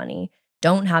lot of money,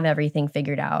 don't have everything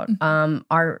figured out,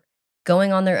 are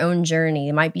going on their own journey.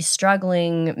 They might be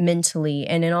struggling mentally,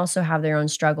 and then also have their own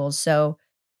struggles. So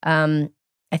I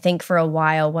think for a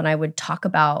while, when I would talk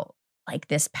about like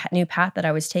this new path that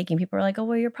I was taking, people were like, oh,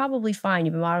 well, you're probably fine.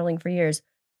 You've been modeling for years.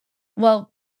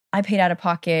 Well, I paid out of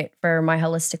pocket for my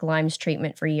holistic Lyme's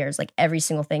treatment for years. Like, every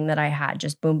single thing that I had,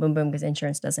 just boom, boom, boom, because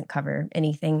insurance doesn't cover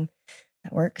anything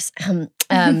that works.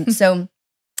 So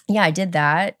yeah, I did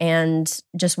that, and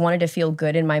just wanted to feel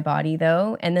good in my body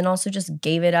though. And then also just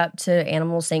gave it up to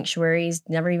animal sanctuaries,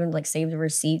 never even like saved the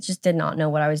receipts, just did not know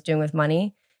what I was doing with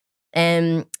money.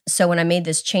 And so when I made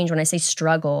this change, when I say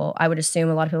struggle, I would assume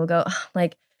a lot of people go,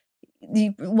 like,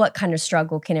 what kind of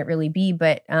struggle can it really be?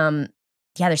 But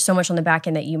there's so much on the back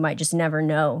end that you might just never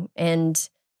know. And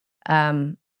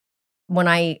when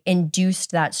I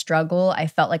induced that struggle, I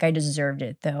felt like I deserved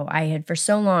it, though. I had for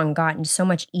so long gotten so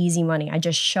much easy money. I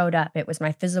just showed up. It was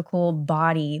my physical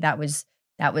body that was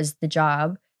the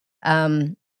job.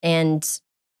 And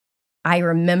I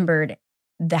remembered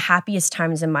the happiest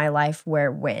times in my life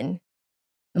when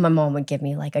my mom would give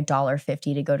me like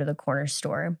 $1.50 to go to the corner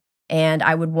store, and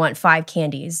I would want 5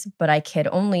 candies, but I could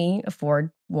only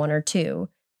afford 1 or 2.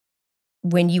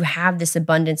 When you have this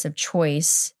abundance of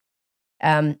choice,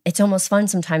 it's almost fun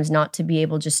sometimes not to be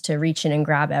able just to reach in and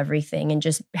grab everything and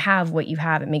just have what you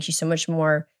have. It makes you so much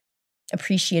more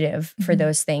appreciative for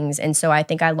those things. And so I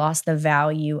think I lost the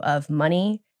value of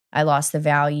money. I lost the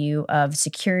value of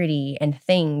security and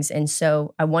things. And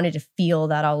so I wanted to feel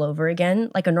that all over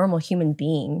again, like a normal human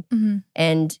being.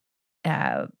 And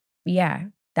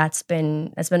that's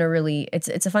been a really,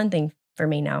 it's a fun thing for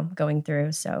me now going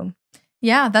through. So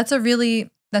yeah, that's a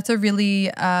really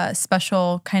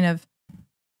special kind of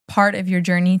part of your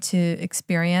journey to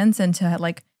experience, and to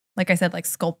like I said, like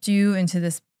sculpt you into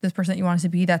this person that you wanted to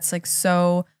be. That's like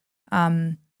so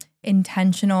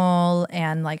intentional,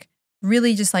 and like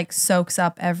really just like soaks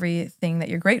up everything that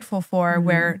you're grateful for,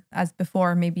 where as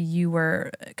before maybe you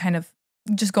were kind of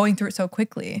just going through it so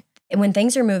quickly. when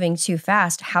things are moving too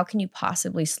fast, how can you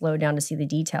possibly slow down to see the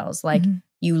details? Like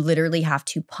you literally have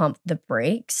to pump the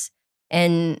brakes.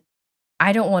 And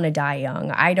I don't want to die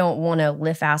young. I don't want to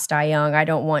live fast, die young. I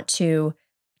don't want to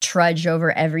trudge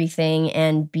over everything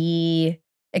and be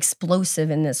explosive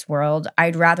in this world.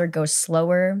 I'd rather go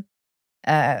slower,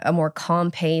 a more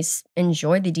calm pace,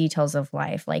 enjoy the details of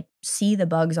life, like see the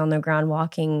bugs on the ground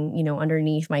walking,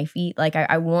 underneath my feet. Like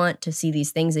I want to see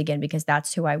these things again because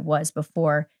that's who I was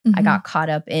before I got caught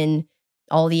up in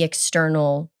all the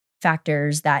external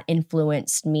factors that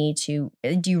influenced me to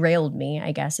derailed me,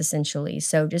 I guess, essentially.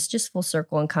 So just full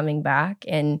circle and coming back.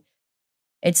 And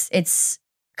it's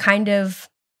kind of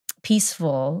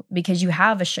peaceful because you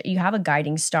have a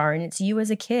guiding star and it's you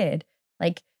as a kid.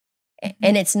 Like,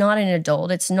 and it's not an adult.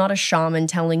 It's not a shaman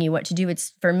telling you what to do.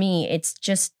 It's for me, it's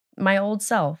just my old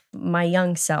self, my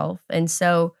young self. And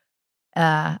so,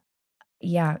 yeah,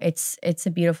 it's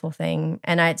a beautiful thing.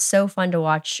 And it's so fun to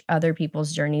watch other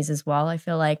people's journeys as well. I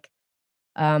feel like,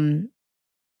 I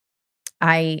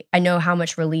know how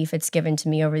much relief it's given to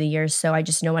me over the years. So I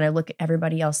just know when I look at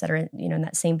everybody else that are, in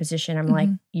that same position, I'm like,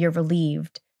 you're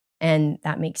relieved. And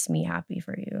that makes me happy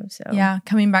for you. So yeah,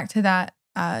 coming back to that,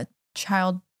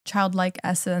 childlike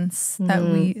essence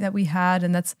that we had,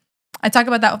 and I talk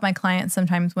about that with my clients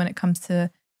sometimes when it comes to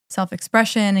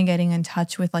self-expression and getting in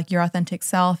touch with like your authentic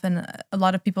self. And a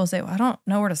lot of people say, well, I don't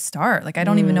know where to start. Like I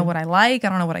don't even know what I like. I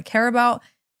don't know what I care about.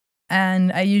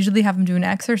 And I usually have them do an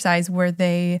exercise where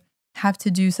they have to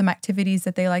do some activities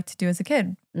that they like to do as a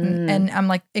kid. And I'm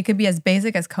like, it could be as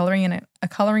basic as coloring in a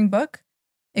coloring book.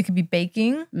 It could be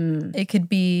baking. It could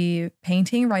be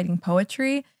painting, writing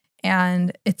poetry.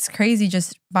 And it's crazy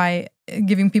just by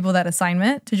giving people that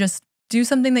assignment to just do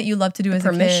something that you love to do as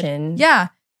a kid. Yeah.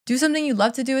 Do something you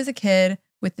love to do as a kid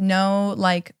with no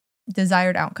like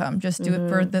desired outcome. Just do it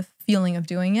for the feeling of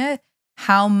doing it.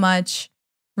 How much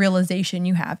realization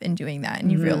you have in doing that.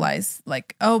 And you realize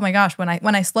like, oh my gosh, when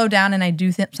I slow down and I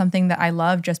do something that I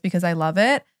love just because I love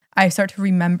it, I start to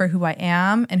remember who I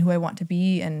am and who I want to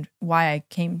be and why I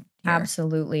came here.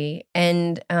 Absolutely.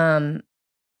 And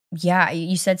yeah,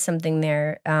 you said something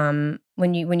there.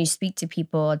 When you speak to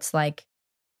people, it's like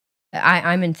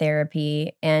I'm in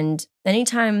therapy, and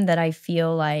anytime that I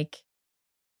feel like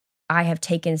I have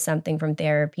taken something from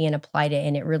therapy and applied it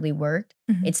and it really worked,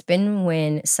 it's been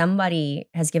when somebody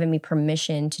has given me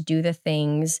permission to do the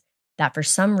things that for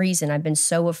some reason I've been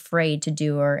so afraid to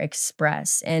do or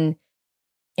express. And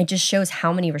it just shows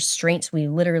how many restraints we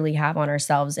literally have on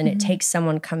ourselves. And it takes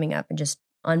someone coming up and just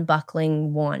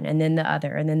unbuckling one and then the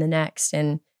other and then the next.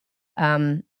 And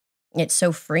it's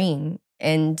so freeing.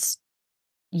 And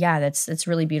yeah, it's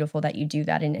really beautiful that you do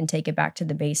that and take it back to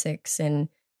the basics. And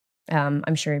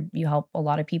I'm sure you help a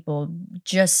lot of people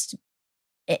just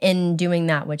in doing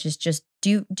that, which is just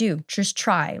just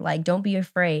try. Like, don't be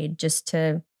afraid just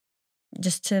to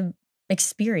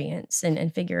experience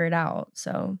and figure it out.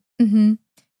 So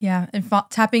yeah, and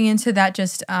tapping into that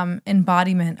just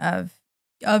embodiment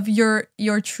of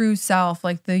your true self,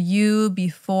 like the you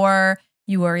before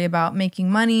you worry about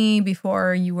making money,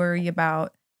 before you worry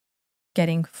about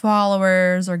getting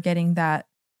followers or getting that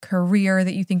career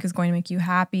that you think is going to make you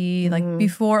happy. Like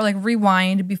before, like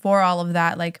rewind before all of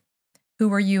that, like who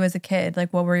were you as a kid?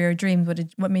 Like what were your dreams?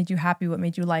 What made you happy? What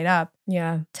made you light up?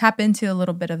 Yeah. Tap into a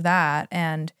little bit of that.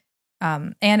 And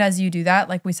as you do that,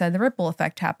 like we said, the ripple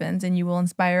effect happens and you will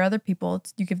inspire other people.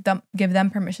 You give them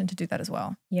permission to do that as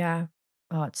well. Yeah.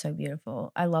 Oh, it's so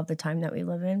beautiful. I love the time that we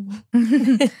live in.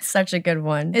 It's such a good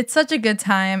one. It's such a good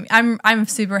time. I'm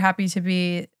super happy to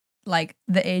be like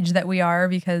the age that we are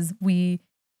because we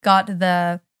got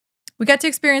to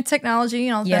experience technology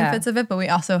and all the benefits of it, but we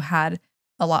also had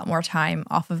a lot more time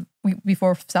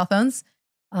before cell phones.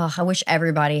 Oh, I wish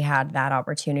everybody had that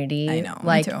opportunity. I know.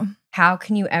 Like, me too. How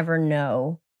can you ever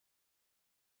know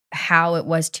how it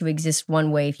was to exist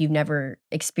one way if you've never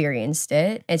experienced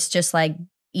it? It's just like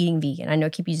eating vegan. I know I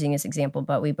keep using this example,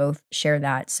 but we both share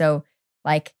that. So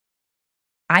like,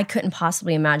 I couldn't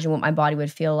possibly imagine what my body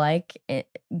would feel like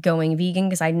going vegan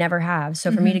because I never have.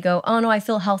 So for me to go, oh no, I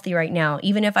feel healthy right now.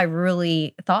 Even if I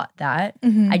really thought that,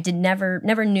 I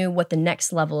never knew what the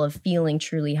next level of feeling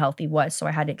truly healthy was. So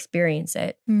I had to experience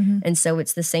it. And so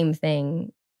it's the same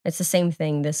thing. It's the same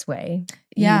thing this way.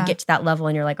 Yeah. You get to that level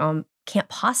and you're like, can't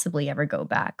possibly ever go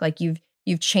back. Like you've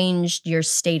changed your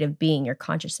state of being, your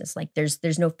consciousness. Like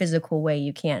there's no physical way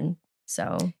you can.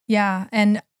 So yeah.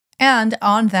 And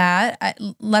on that,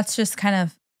 let's just kind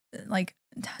of like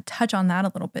touch on that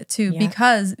a little bit too,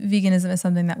 because veganism is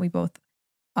something that we both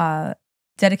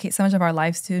dedicate so much of our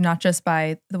lives to, not just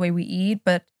by the way we eat,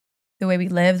 but the way we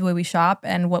live, the way we shop,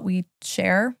 and what we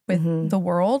share with the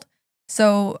world.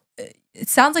 So it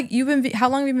sounds like you've been, how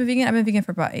long have you been vegan? I've been vegan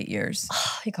for about 8 years.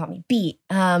 Oh, you got me beat.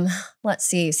 Let's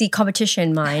see. See,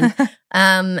 competition mind.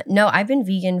 No, I've been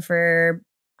vegan for,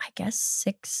 I guess,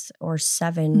 6 or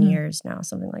 7 years now,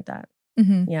 something like that.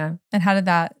 Yeah. And how did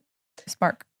that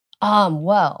spark?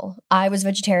 Well, I was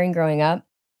vegetarian growing up.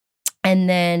 And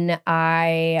then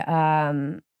I,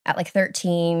 at like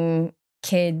 13,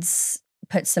 kids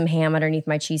put some ham underneath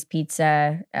my cheese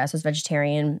pizza. So I was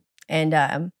vegetarian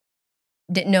and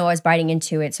didn't know I was biting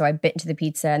into it. So I bit into the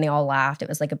pizza and they all laughed. It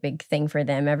was like a big thing for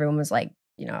them. Everyone was like,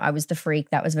 you know, I was the freak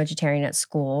that was vegetarian at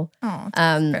school. Oh,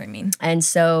 that's very mean. And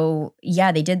so,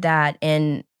 yeah, they did that.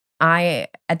 And I,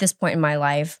 at this point in my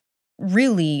life,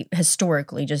 really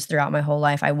historically, just throughout my whole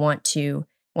life, I want to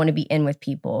be in with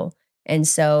people. And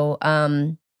so,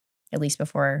 at least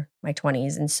before my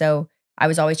 20s. And so I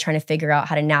was always trying to figure out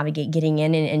how to navigate getting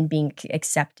in and being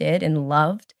accepted and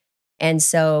loved. And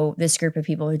so this group of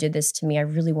people who did this to me, I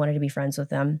really wanted to be friends with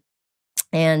them.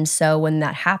 And so when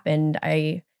that happened,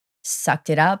 I sucked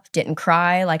it up, didn't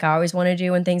cry like I always want to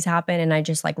do when things happen. And I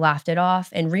just like laughed it off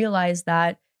and realized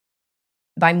that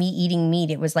by me eating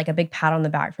meat, it was like a big pat on the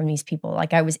back from these people.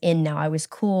 Like I was in now, I was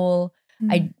cool.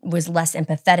 I was less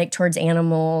empathetic towards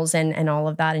animals and all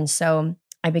of that. And so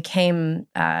I became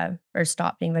or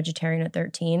stopped being vegetarian at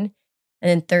 13. And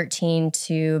then 13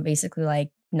 to basically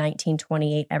like 19,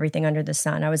 28, everything under the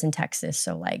sun. I was in Texas,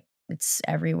 so like it's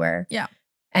everywhere. Yeah.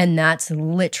 And that's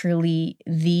literally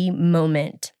the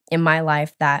moment in my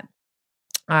life that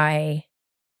I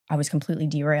was completely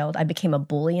derailed. I became a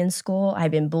bully in school. I'd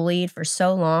been bullied for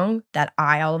so long that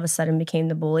I all of a sudden became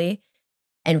the bully,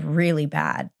 and really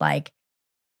bad. Like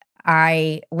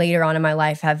I later on in my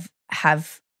life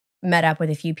have met up with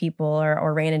a few people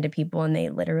or ran into people, and they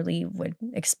literally would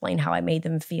explain how I made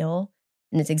them feel.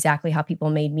 And it's exactly how people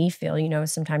made me feel. You know,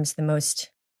 sometimes the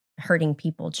most hurting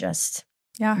people just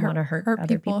want to hurt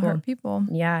other people. Hurt people.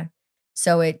 Yeah.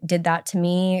 So it did that to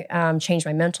me, changed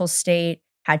my mental state,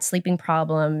 had sleeping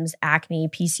problems, acne,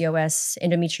 PCOS,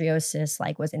 endometriosis,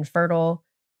 like was infertile,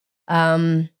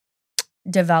 developed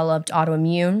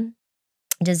autoimmune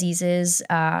diseases.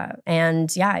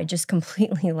 And yeah, it just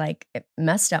completely like it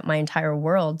messed up my entire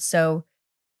world. So,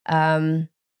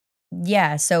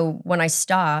 yeah. So when I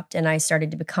stopped and I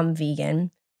started to become vegan,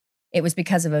 it was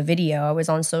because of a video. I was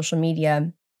on social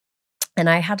media and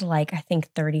I had like, I think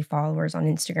 30 followers on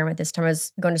Instagram at this time. I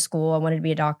was going to school. I wanted to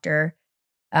be a doctor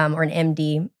or an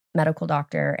MD, medical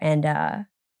doctor, and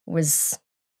was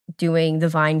doing the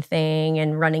Vine thing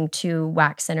and running 2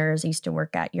 wax centers. I used to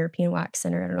work at European Wax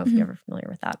Center. I don't know if you're ever familiar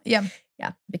with that. Yeah.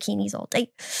 Yeah. Bikinis all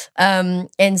day.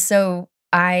 And so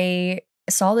I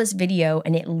saw this video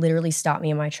and it literally stopped me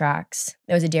in my tracks.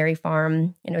 It was a dairy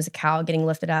farm and it was a cow getting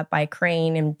lifted up by a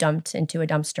crane and dumped into a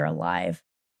dumpster alive.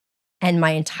 And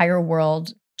my entire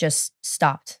world just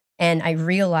stopped. And I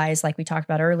realized, like we talked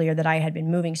about earlier, that I had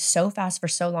been moving so fast for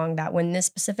so long that when this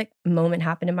specific moment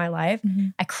happened in my life,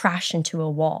 I crashed into a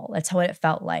wall. That's what it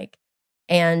felt like.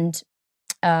 And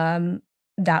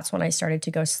that's when I started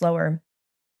to go slower.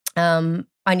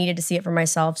 I needed to see it for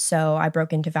myself. So I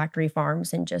broke into factory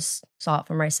farms and just saw it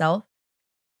for myself.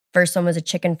 First one was a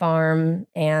chicken farm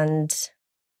and it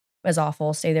was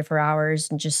awful. Stayed there for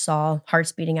hours and just saw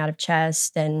hearts beating out of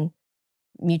chest and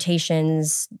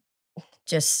mutations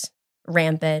just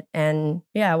rampant. And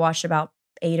yeah, I watched about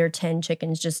 8 or 10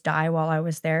 chickens just die while I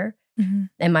was there.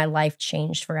 And my life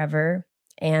changed forever.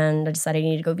 And I decided I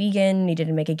needed to go vegan, needed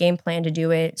to make a game plan to do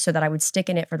it so that I would stick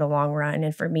in it for the long run.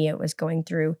 And for me, it was going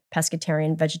through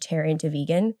pescatarian, vegetarian to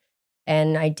vegan.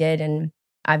 And I did. And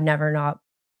I've never not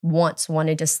once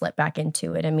wanted to slip back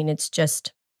into it. I mean, it's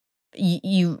just,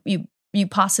 you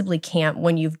possibly can't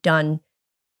when you've done,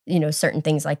 you know, certain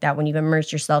things like that, when you've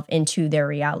immersed yourself into their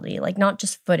reality, like not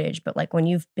just footage, but like when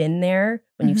you've been there,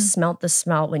 when you've smelt the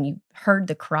smell, when you heard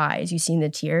the cries, you've seen the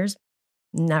tears,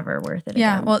 never worth it.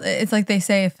 Yeah. Again. Well, it's like they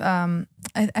say, if, I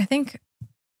think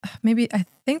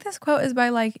this quote is by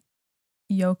like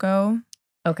Yoko.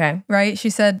 Okay. Right. She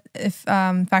said if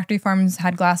factory farms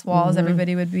had glass walls,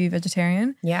 everybody would be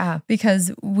vegetarian. Yeah.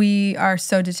 Because we are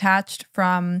so detached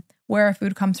from where our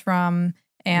food comes from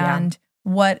and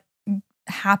what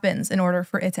happens in order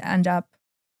for it to end up,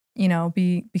 you know,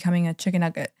 becoming a chicken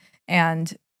nugget.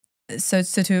 And so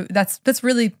that's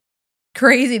really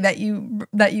crazy that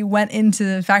you went into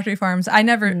the factory farms. I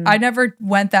never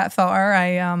went that far.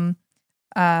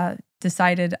 I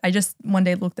decided, I just one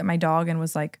day looked at my dog and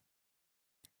was like,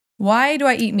 why do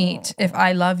I eat meat if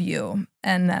I love you?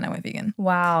 And then I went vegan.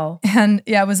 Wow. And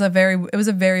yeah, it was a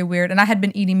very weird, and I had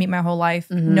been eating meat my whole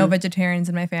life. No vegetarians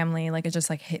in my family. Like it just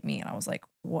like hit me and I was like,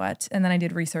 what? And then I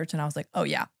did research and I was like, oh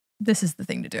yeah, this is the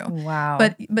thing to do. Wow.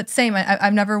 But same,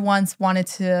 I've never once wanted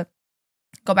to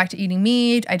go back to eating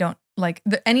meat. I don't like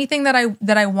anything that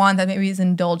I want that maybe is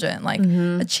indulgent, like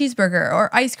a cheeseburger or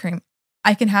ice cream.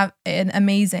 I can have an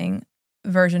amazing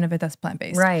version of it that's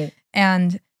plant-based. Right.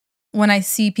 And when I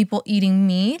see people eating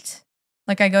meat,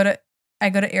 like I go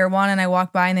to Erewhon and I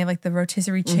walk by and they have like the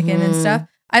rotisserie chicken and stuff.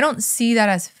 I don't see that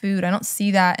as food. I don't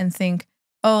see that and think,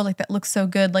 oh, like that looks so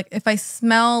good. Like if I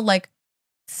smell like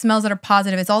smells that are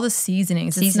positive, it's all the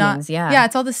seasonings. Seasonings, Yeah,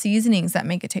 it's all the seasonings that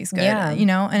make it taste good. Yeah. You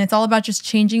know, and it's all about just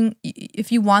changing.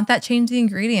 If you want that, change the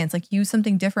ingredients. Like use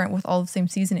something different with all the same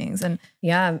seasonings. And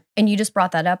yeah, and you just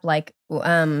brought that up. Like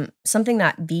something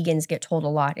that vegans get told a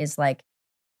lot is like,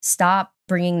 stop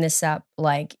bringing this up.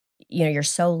 Like, you know, you're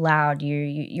so loud.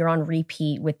 You're on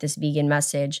repeat with this vegan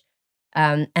message.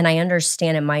 And I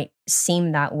understand it might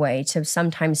seem that way to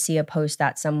sometimes see a post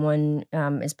that someone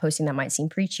is posting that might seem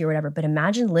preachy or whatever. But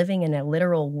imagine living in a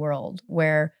literal world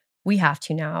where we have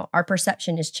to now. Our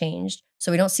perception has changed.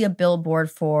 So we don't see a billboard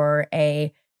for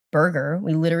a burger.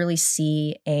 We literally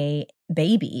see a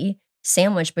baby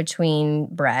sandwiched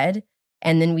between bread.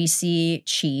 And then we see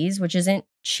cheese, which isn't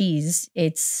cheese,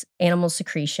 it's animal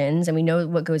secretions, and we know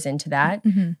what goes into that.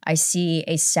 I see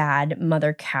a sad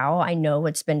mother cow. I know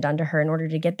what's been done to her in order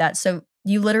to get that. So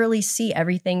you literally see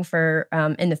everything for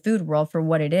in the food world for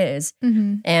what it is.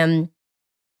 And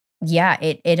yeah,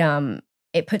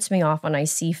 it puts me off when I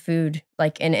see food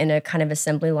like in a kind of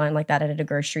assembly line like that at a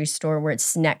grocery store where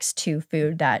it's next to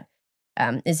food that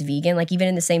is vegan. Like even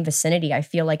in the same vicinity, I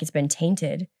feel like it's been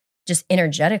tainted. Just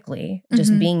energetically,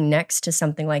 just being next to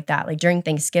something like that. Like during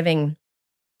Thanksgiving,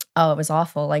 oh, it was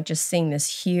awful. Like just seeing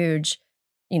this huge,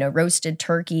 you know, roasted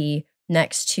turkey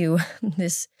next to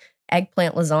this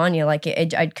eggplant lasagna. Like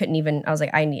I couldn't even, I was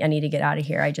like, I need to get out of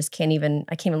here. I can't even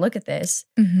look at this.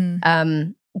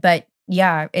 But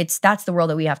yeah, that's the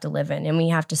world that we have to live in, and we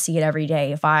have to see it every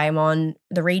day. If I'm on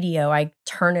the radio, I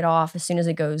turn it off as soon as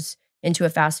it goes into a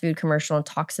fast food commercial and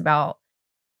talks about,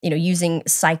 you know, using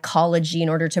psychology in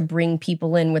order to bring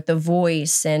people in with the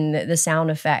voice and the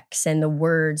sound effects and the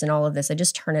words and all of this. I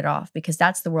just turn it off because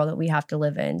that's the world that we have to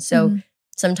live in. So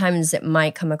sometimes it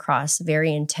might come across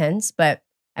very intense, but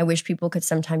I wish people could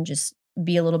sometimes just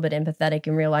be a little bit empathetic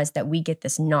and realize that we get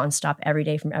this nonstop every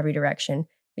day from every direction.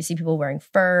 We see people wearing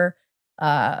fur.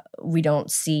 We don't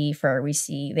see fur. We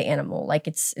see the animal. Like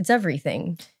it's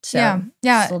everything. So yeah.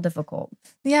 it's a little difficult.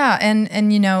 Yeah.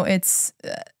 And you know, it's,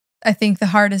 I think the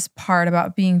hardest part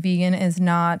about being vegan is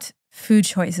not food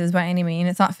choices by any means.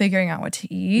 It's not figuring out what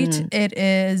to eat. It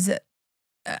is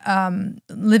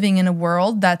living in a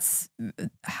world that's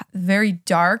very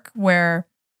dark where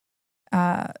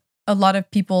a lot of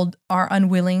people are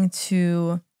unwilling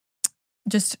to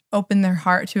just open their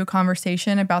heart to a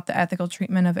conversation about the ethical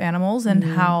treatment of animals and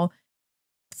how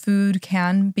food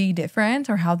can be different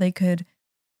or how they could,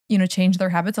 you know, change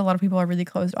their habits. A lot of people are really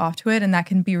closed off to it, and that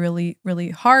can be really, really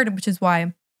hard, which is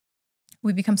why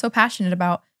we become so passionate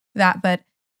about that. But,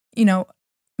 you know,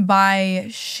 by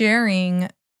sharing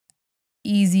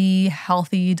easy,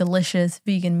 healthy, delicious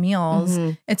vegan meals,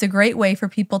 it's a great way for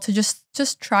people to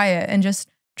just try it and just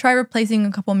try replacing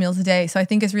a couple meals a day. So I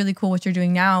think it's really cool what you're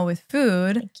doing now with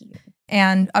food. Thank you.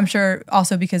 And I'm sure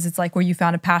also because it's like where you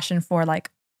found a passion for like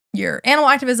your animal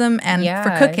activism and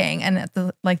for cooking, and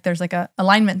there's like a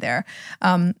alignment there.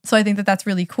 So I think that's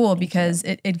really cool because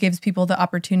it gives people the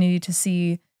opportunity to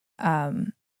see all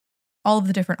of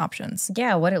the different options.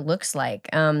 Yeah, what it looks like.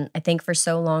 I think for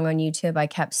so long on YouTube, I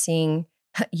kept seeing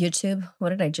YouTube. What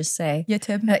did I just say?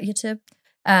 YouTube. YouTube.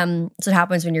 So it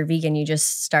happens when you're vegan, you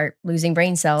just start losing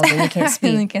brain cells and you can't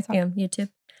speak. You can't talk. Yeah, YouTube.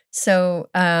 So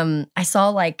I saw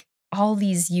like all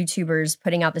these YouTubers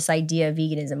putting out this idea of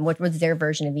veganism. What was their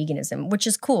version of veganism, which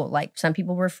is cool. Like some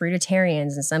people were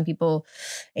fruitarians and some people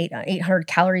ate 800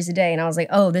 calories a day. And I was like,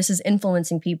 oh, this is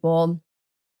influencing people.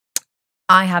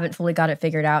 I haven't fully got it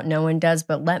figured out. No one does.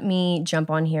 But let me jump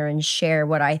on here and share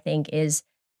what I think is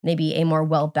maybe a more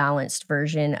well-balanced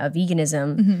version of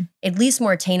veganism, at least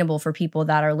more attainable for people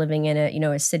that are living in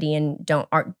a city and don't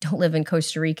live in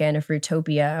Costa Rica in a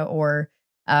fruitopia or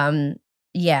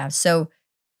so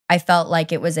I felt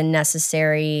like it was a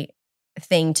necessary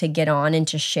thing to get on and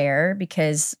to share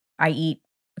because I eat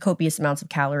copious amounts of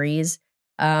calories.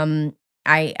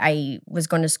 I was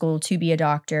going to school to be a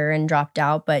doctor and dropped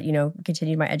out, but,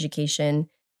 continued my education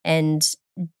and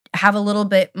have a little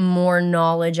bit more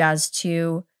knowledge as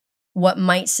to what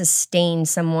might sustain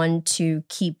someone to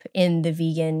keep in the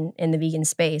vegan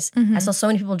space. I saw so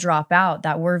many people drop out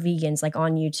that were vegans, like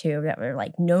on YouTube, that were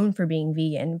like known for being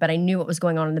vegan, but I knew what was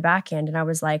going on in the back end. And I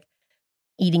was like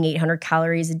eating 800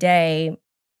 calories a day,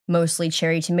 mostly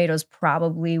cherry tomatoes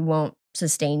probably won't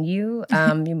sustain you.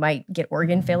 You might get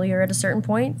organ failure at a certain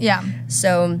point. Yeah.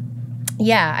 So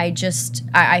yeah,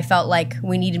 I felt like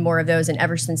we needed more of those. And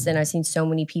ever since then, I've seen so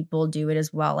many people do it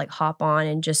as well, like hop on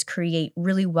and just create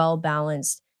really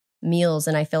well-balanced meals.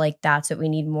 And I feel like that's what we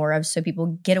need more of. So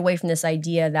people get away from this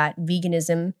idea that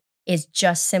veganism is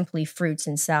just simply fruits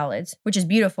and salads, which is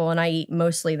beautiful. And I eat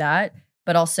mostly that.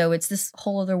 But also it's this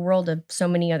whole other world of so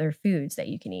many other foods that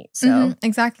you can eat. So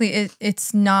exactly.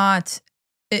 It's not,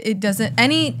 it doesn't,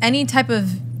 any type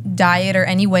of diet or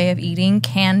any way of eating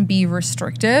can be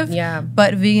restrictive. Yeah.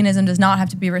 But veganism does not have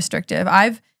to be restrictive.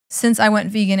 Since I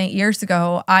went vegan 8 years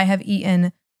ago, I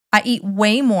eat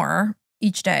way more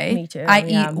each day. Me too. I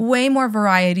eat way more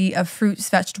variety of fruits,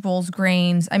 vegetables,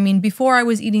 grains. I mean, before I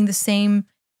was eating the same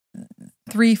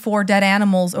 3-4 dead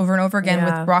animals over and over again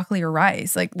with broccoli or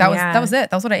rice. Like that was it.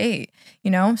 That was what I ate,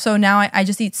 you know? So now I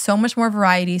just eat so much more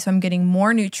variety. So I'm getting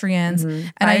more nutrients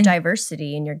and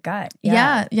diversity in your gut.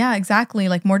 Yeah, exactly.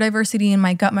 Like more diversity in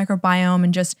my gut microbiome,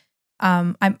 and just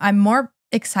I'm more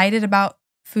excited about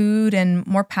food and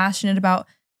more passionate about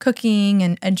cooking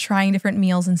and trying different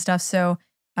meals and stuff. So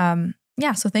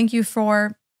so thank you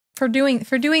for doing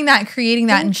that, creating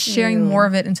that, and sharing more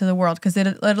of it into the world, because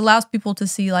it allows people to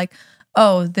see like,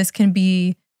 oh, this can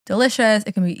be delicious.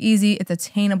 It can be easy. It's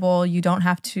attainable. You don't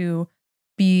have to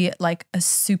be like a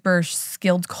super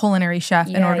skilled culinary chef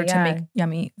in order to make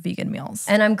yummy vegan meals.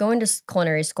 And I'm going to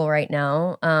culinary school right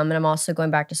now. And I'm also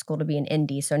going back to school to be an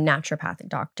ND, so naturopathic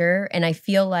doctor. And I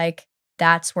feel like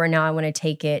that's where now I want to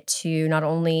take it to not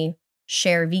only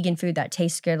share vegan food that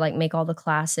tastes good, like make all the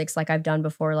classics like I've done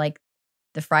before, like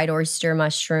the fried oyster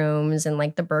mushrooms and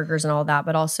like the burgers and all that,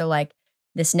 but also like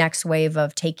this next wave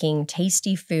of taking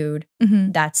tasty food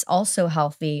that's also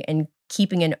healthy and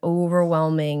keeping an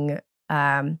overwhelming,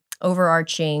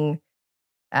 overarching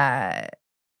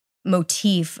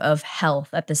motif of health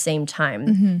at the same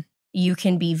time. You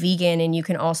can be vegan and you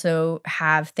can also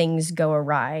have things go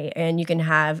awry, and you can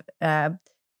have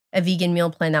a vegan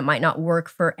meal plan that might not work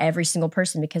for every single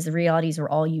person, because the realities are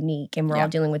all unique and we're all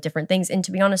dealing with different things. And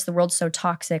to be honest, the world's so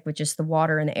toxic with just the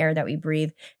water and the air that we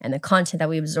breathe and the content that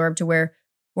we absorb, to where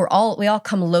we all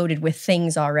come loaded with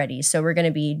things already. So we're going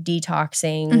to be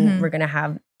detoxing. We're going to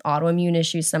have autoimmune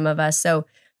issues, some of us. So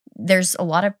there's a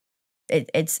lot of,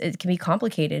 it can be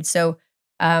complicated. So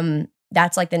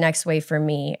that's like the next way for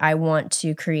me. I want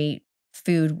to create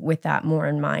food with that more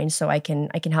in mind, so I can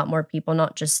help more people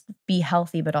not just be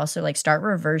healthy, but also like start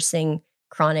reversing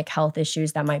chronic health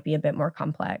issues that might be a bit more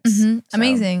complex. So,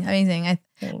 amazing.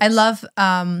 I love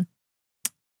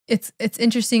it's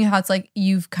interesting how it's like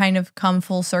you've kind of come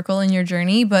full circle in your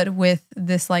journey, but with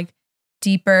this like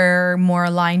deeper, more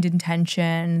aligned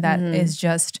intention that is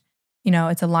just, you know,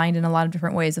 it's aligned in a lot of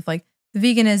different ways of like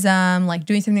veganism, like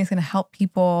doing something that's going to help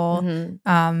people,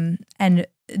 and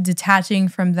detaching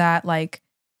from that like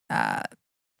that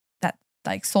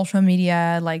like social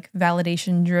media like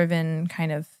validation driven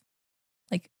kind of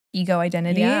like ego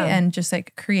identity, and just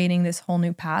like creating this whole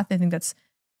new path. I think that's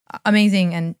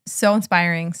amazing and so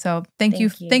inspiring. So thank you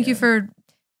for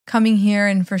coming here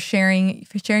and for sharing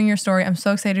your story. I'm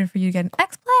so excited for you to get an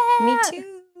Explant. Me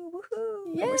too.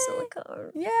 Woohoo. No more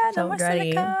silicone. Yeah, no more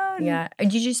silicone. Yeah.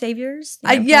 Did you save yours?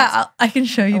 I can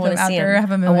show you them after.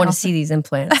 I want to see these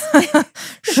implants.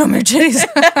 Show me your titties.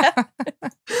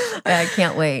 I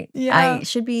can't wait. I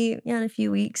should be in a few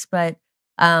weeks, but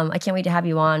I can't wait to have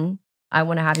you on. I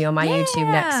want to have you on my YouTube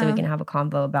next so we can have a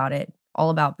convo about it.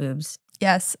 All about boobs.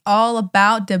 Yes, all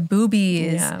about the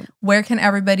boobies. Yeah. Where can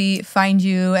everybody find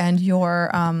you and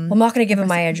your well, I'm not going to give them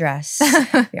my address,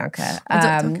 Bianca.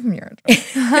 Don't give me your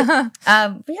address.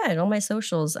 And all my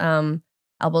socials.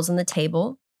 Elbows on the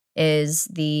Table is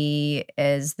the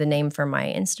name for my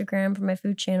Instagram, for my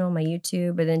food channel, my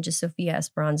YouTube, and then just Sophia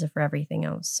Esperanza for everything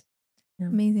else. Yeah.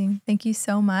 Amazing. Thank you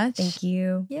so much. Thank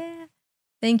you. Yeah.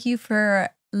 Thank you for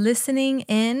listening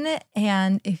in.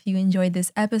 And if you enjoyed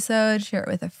this episode, share it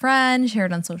with a friend, share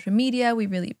it on social media. We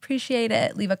really appreciate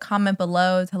it. Leave a comment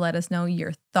below to let us know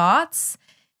your thoughts.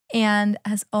 And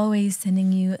as always,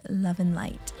 sending you love and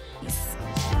light. Peace.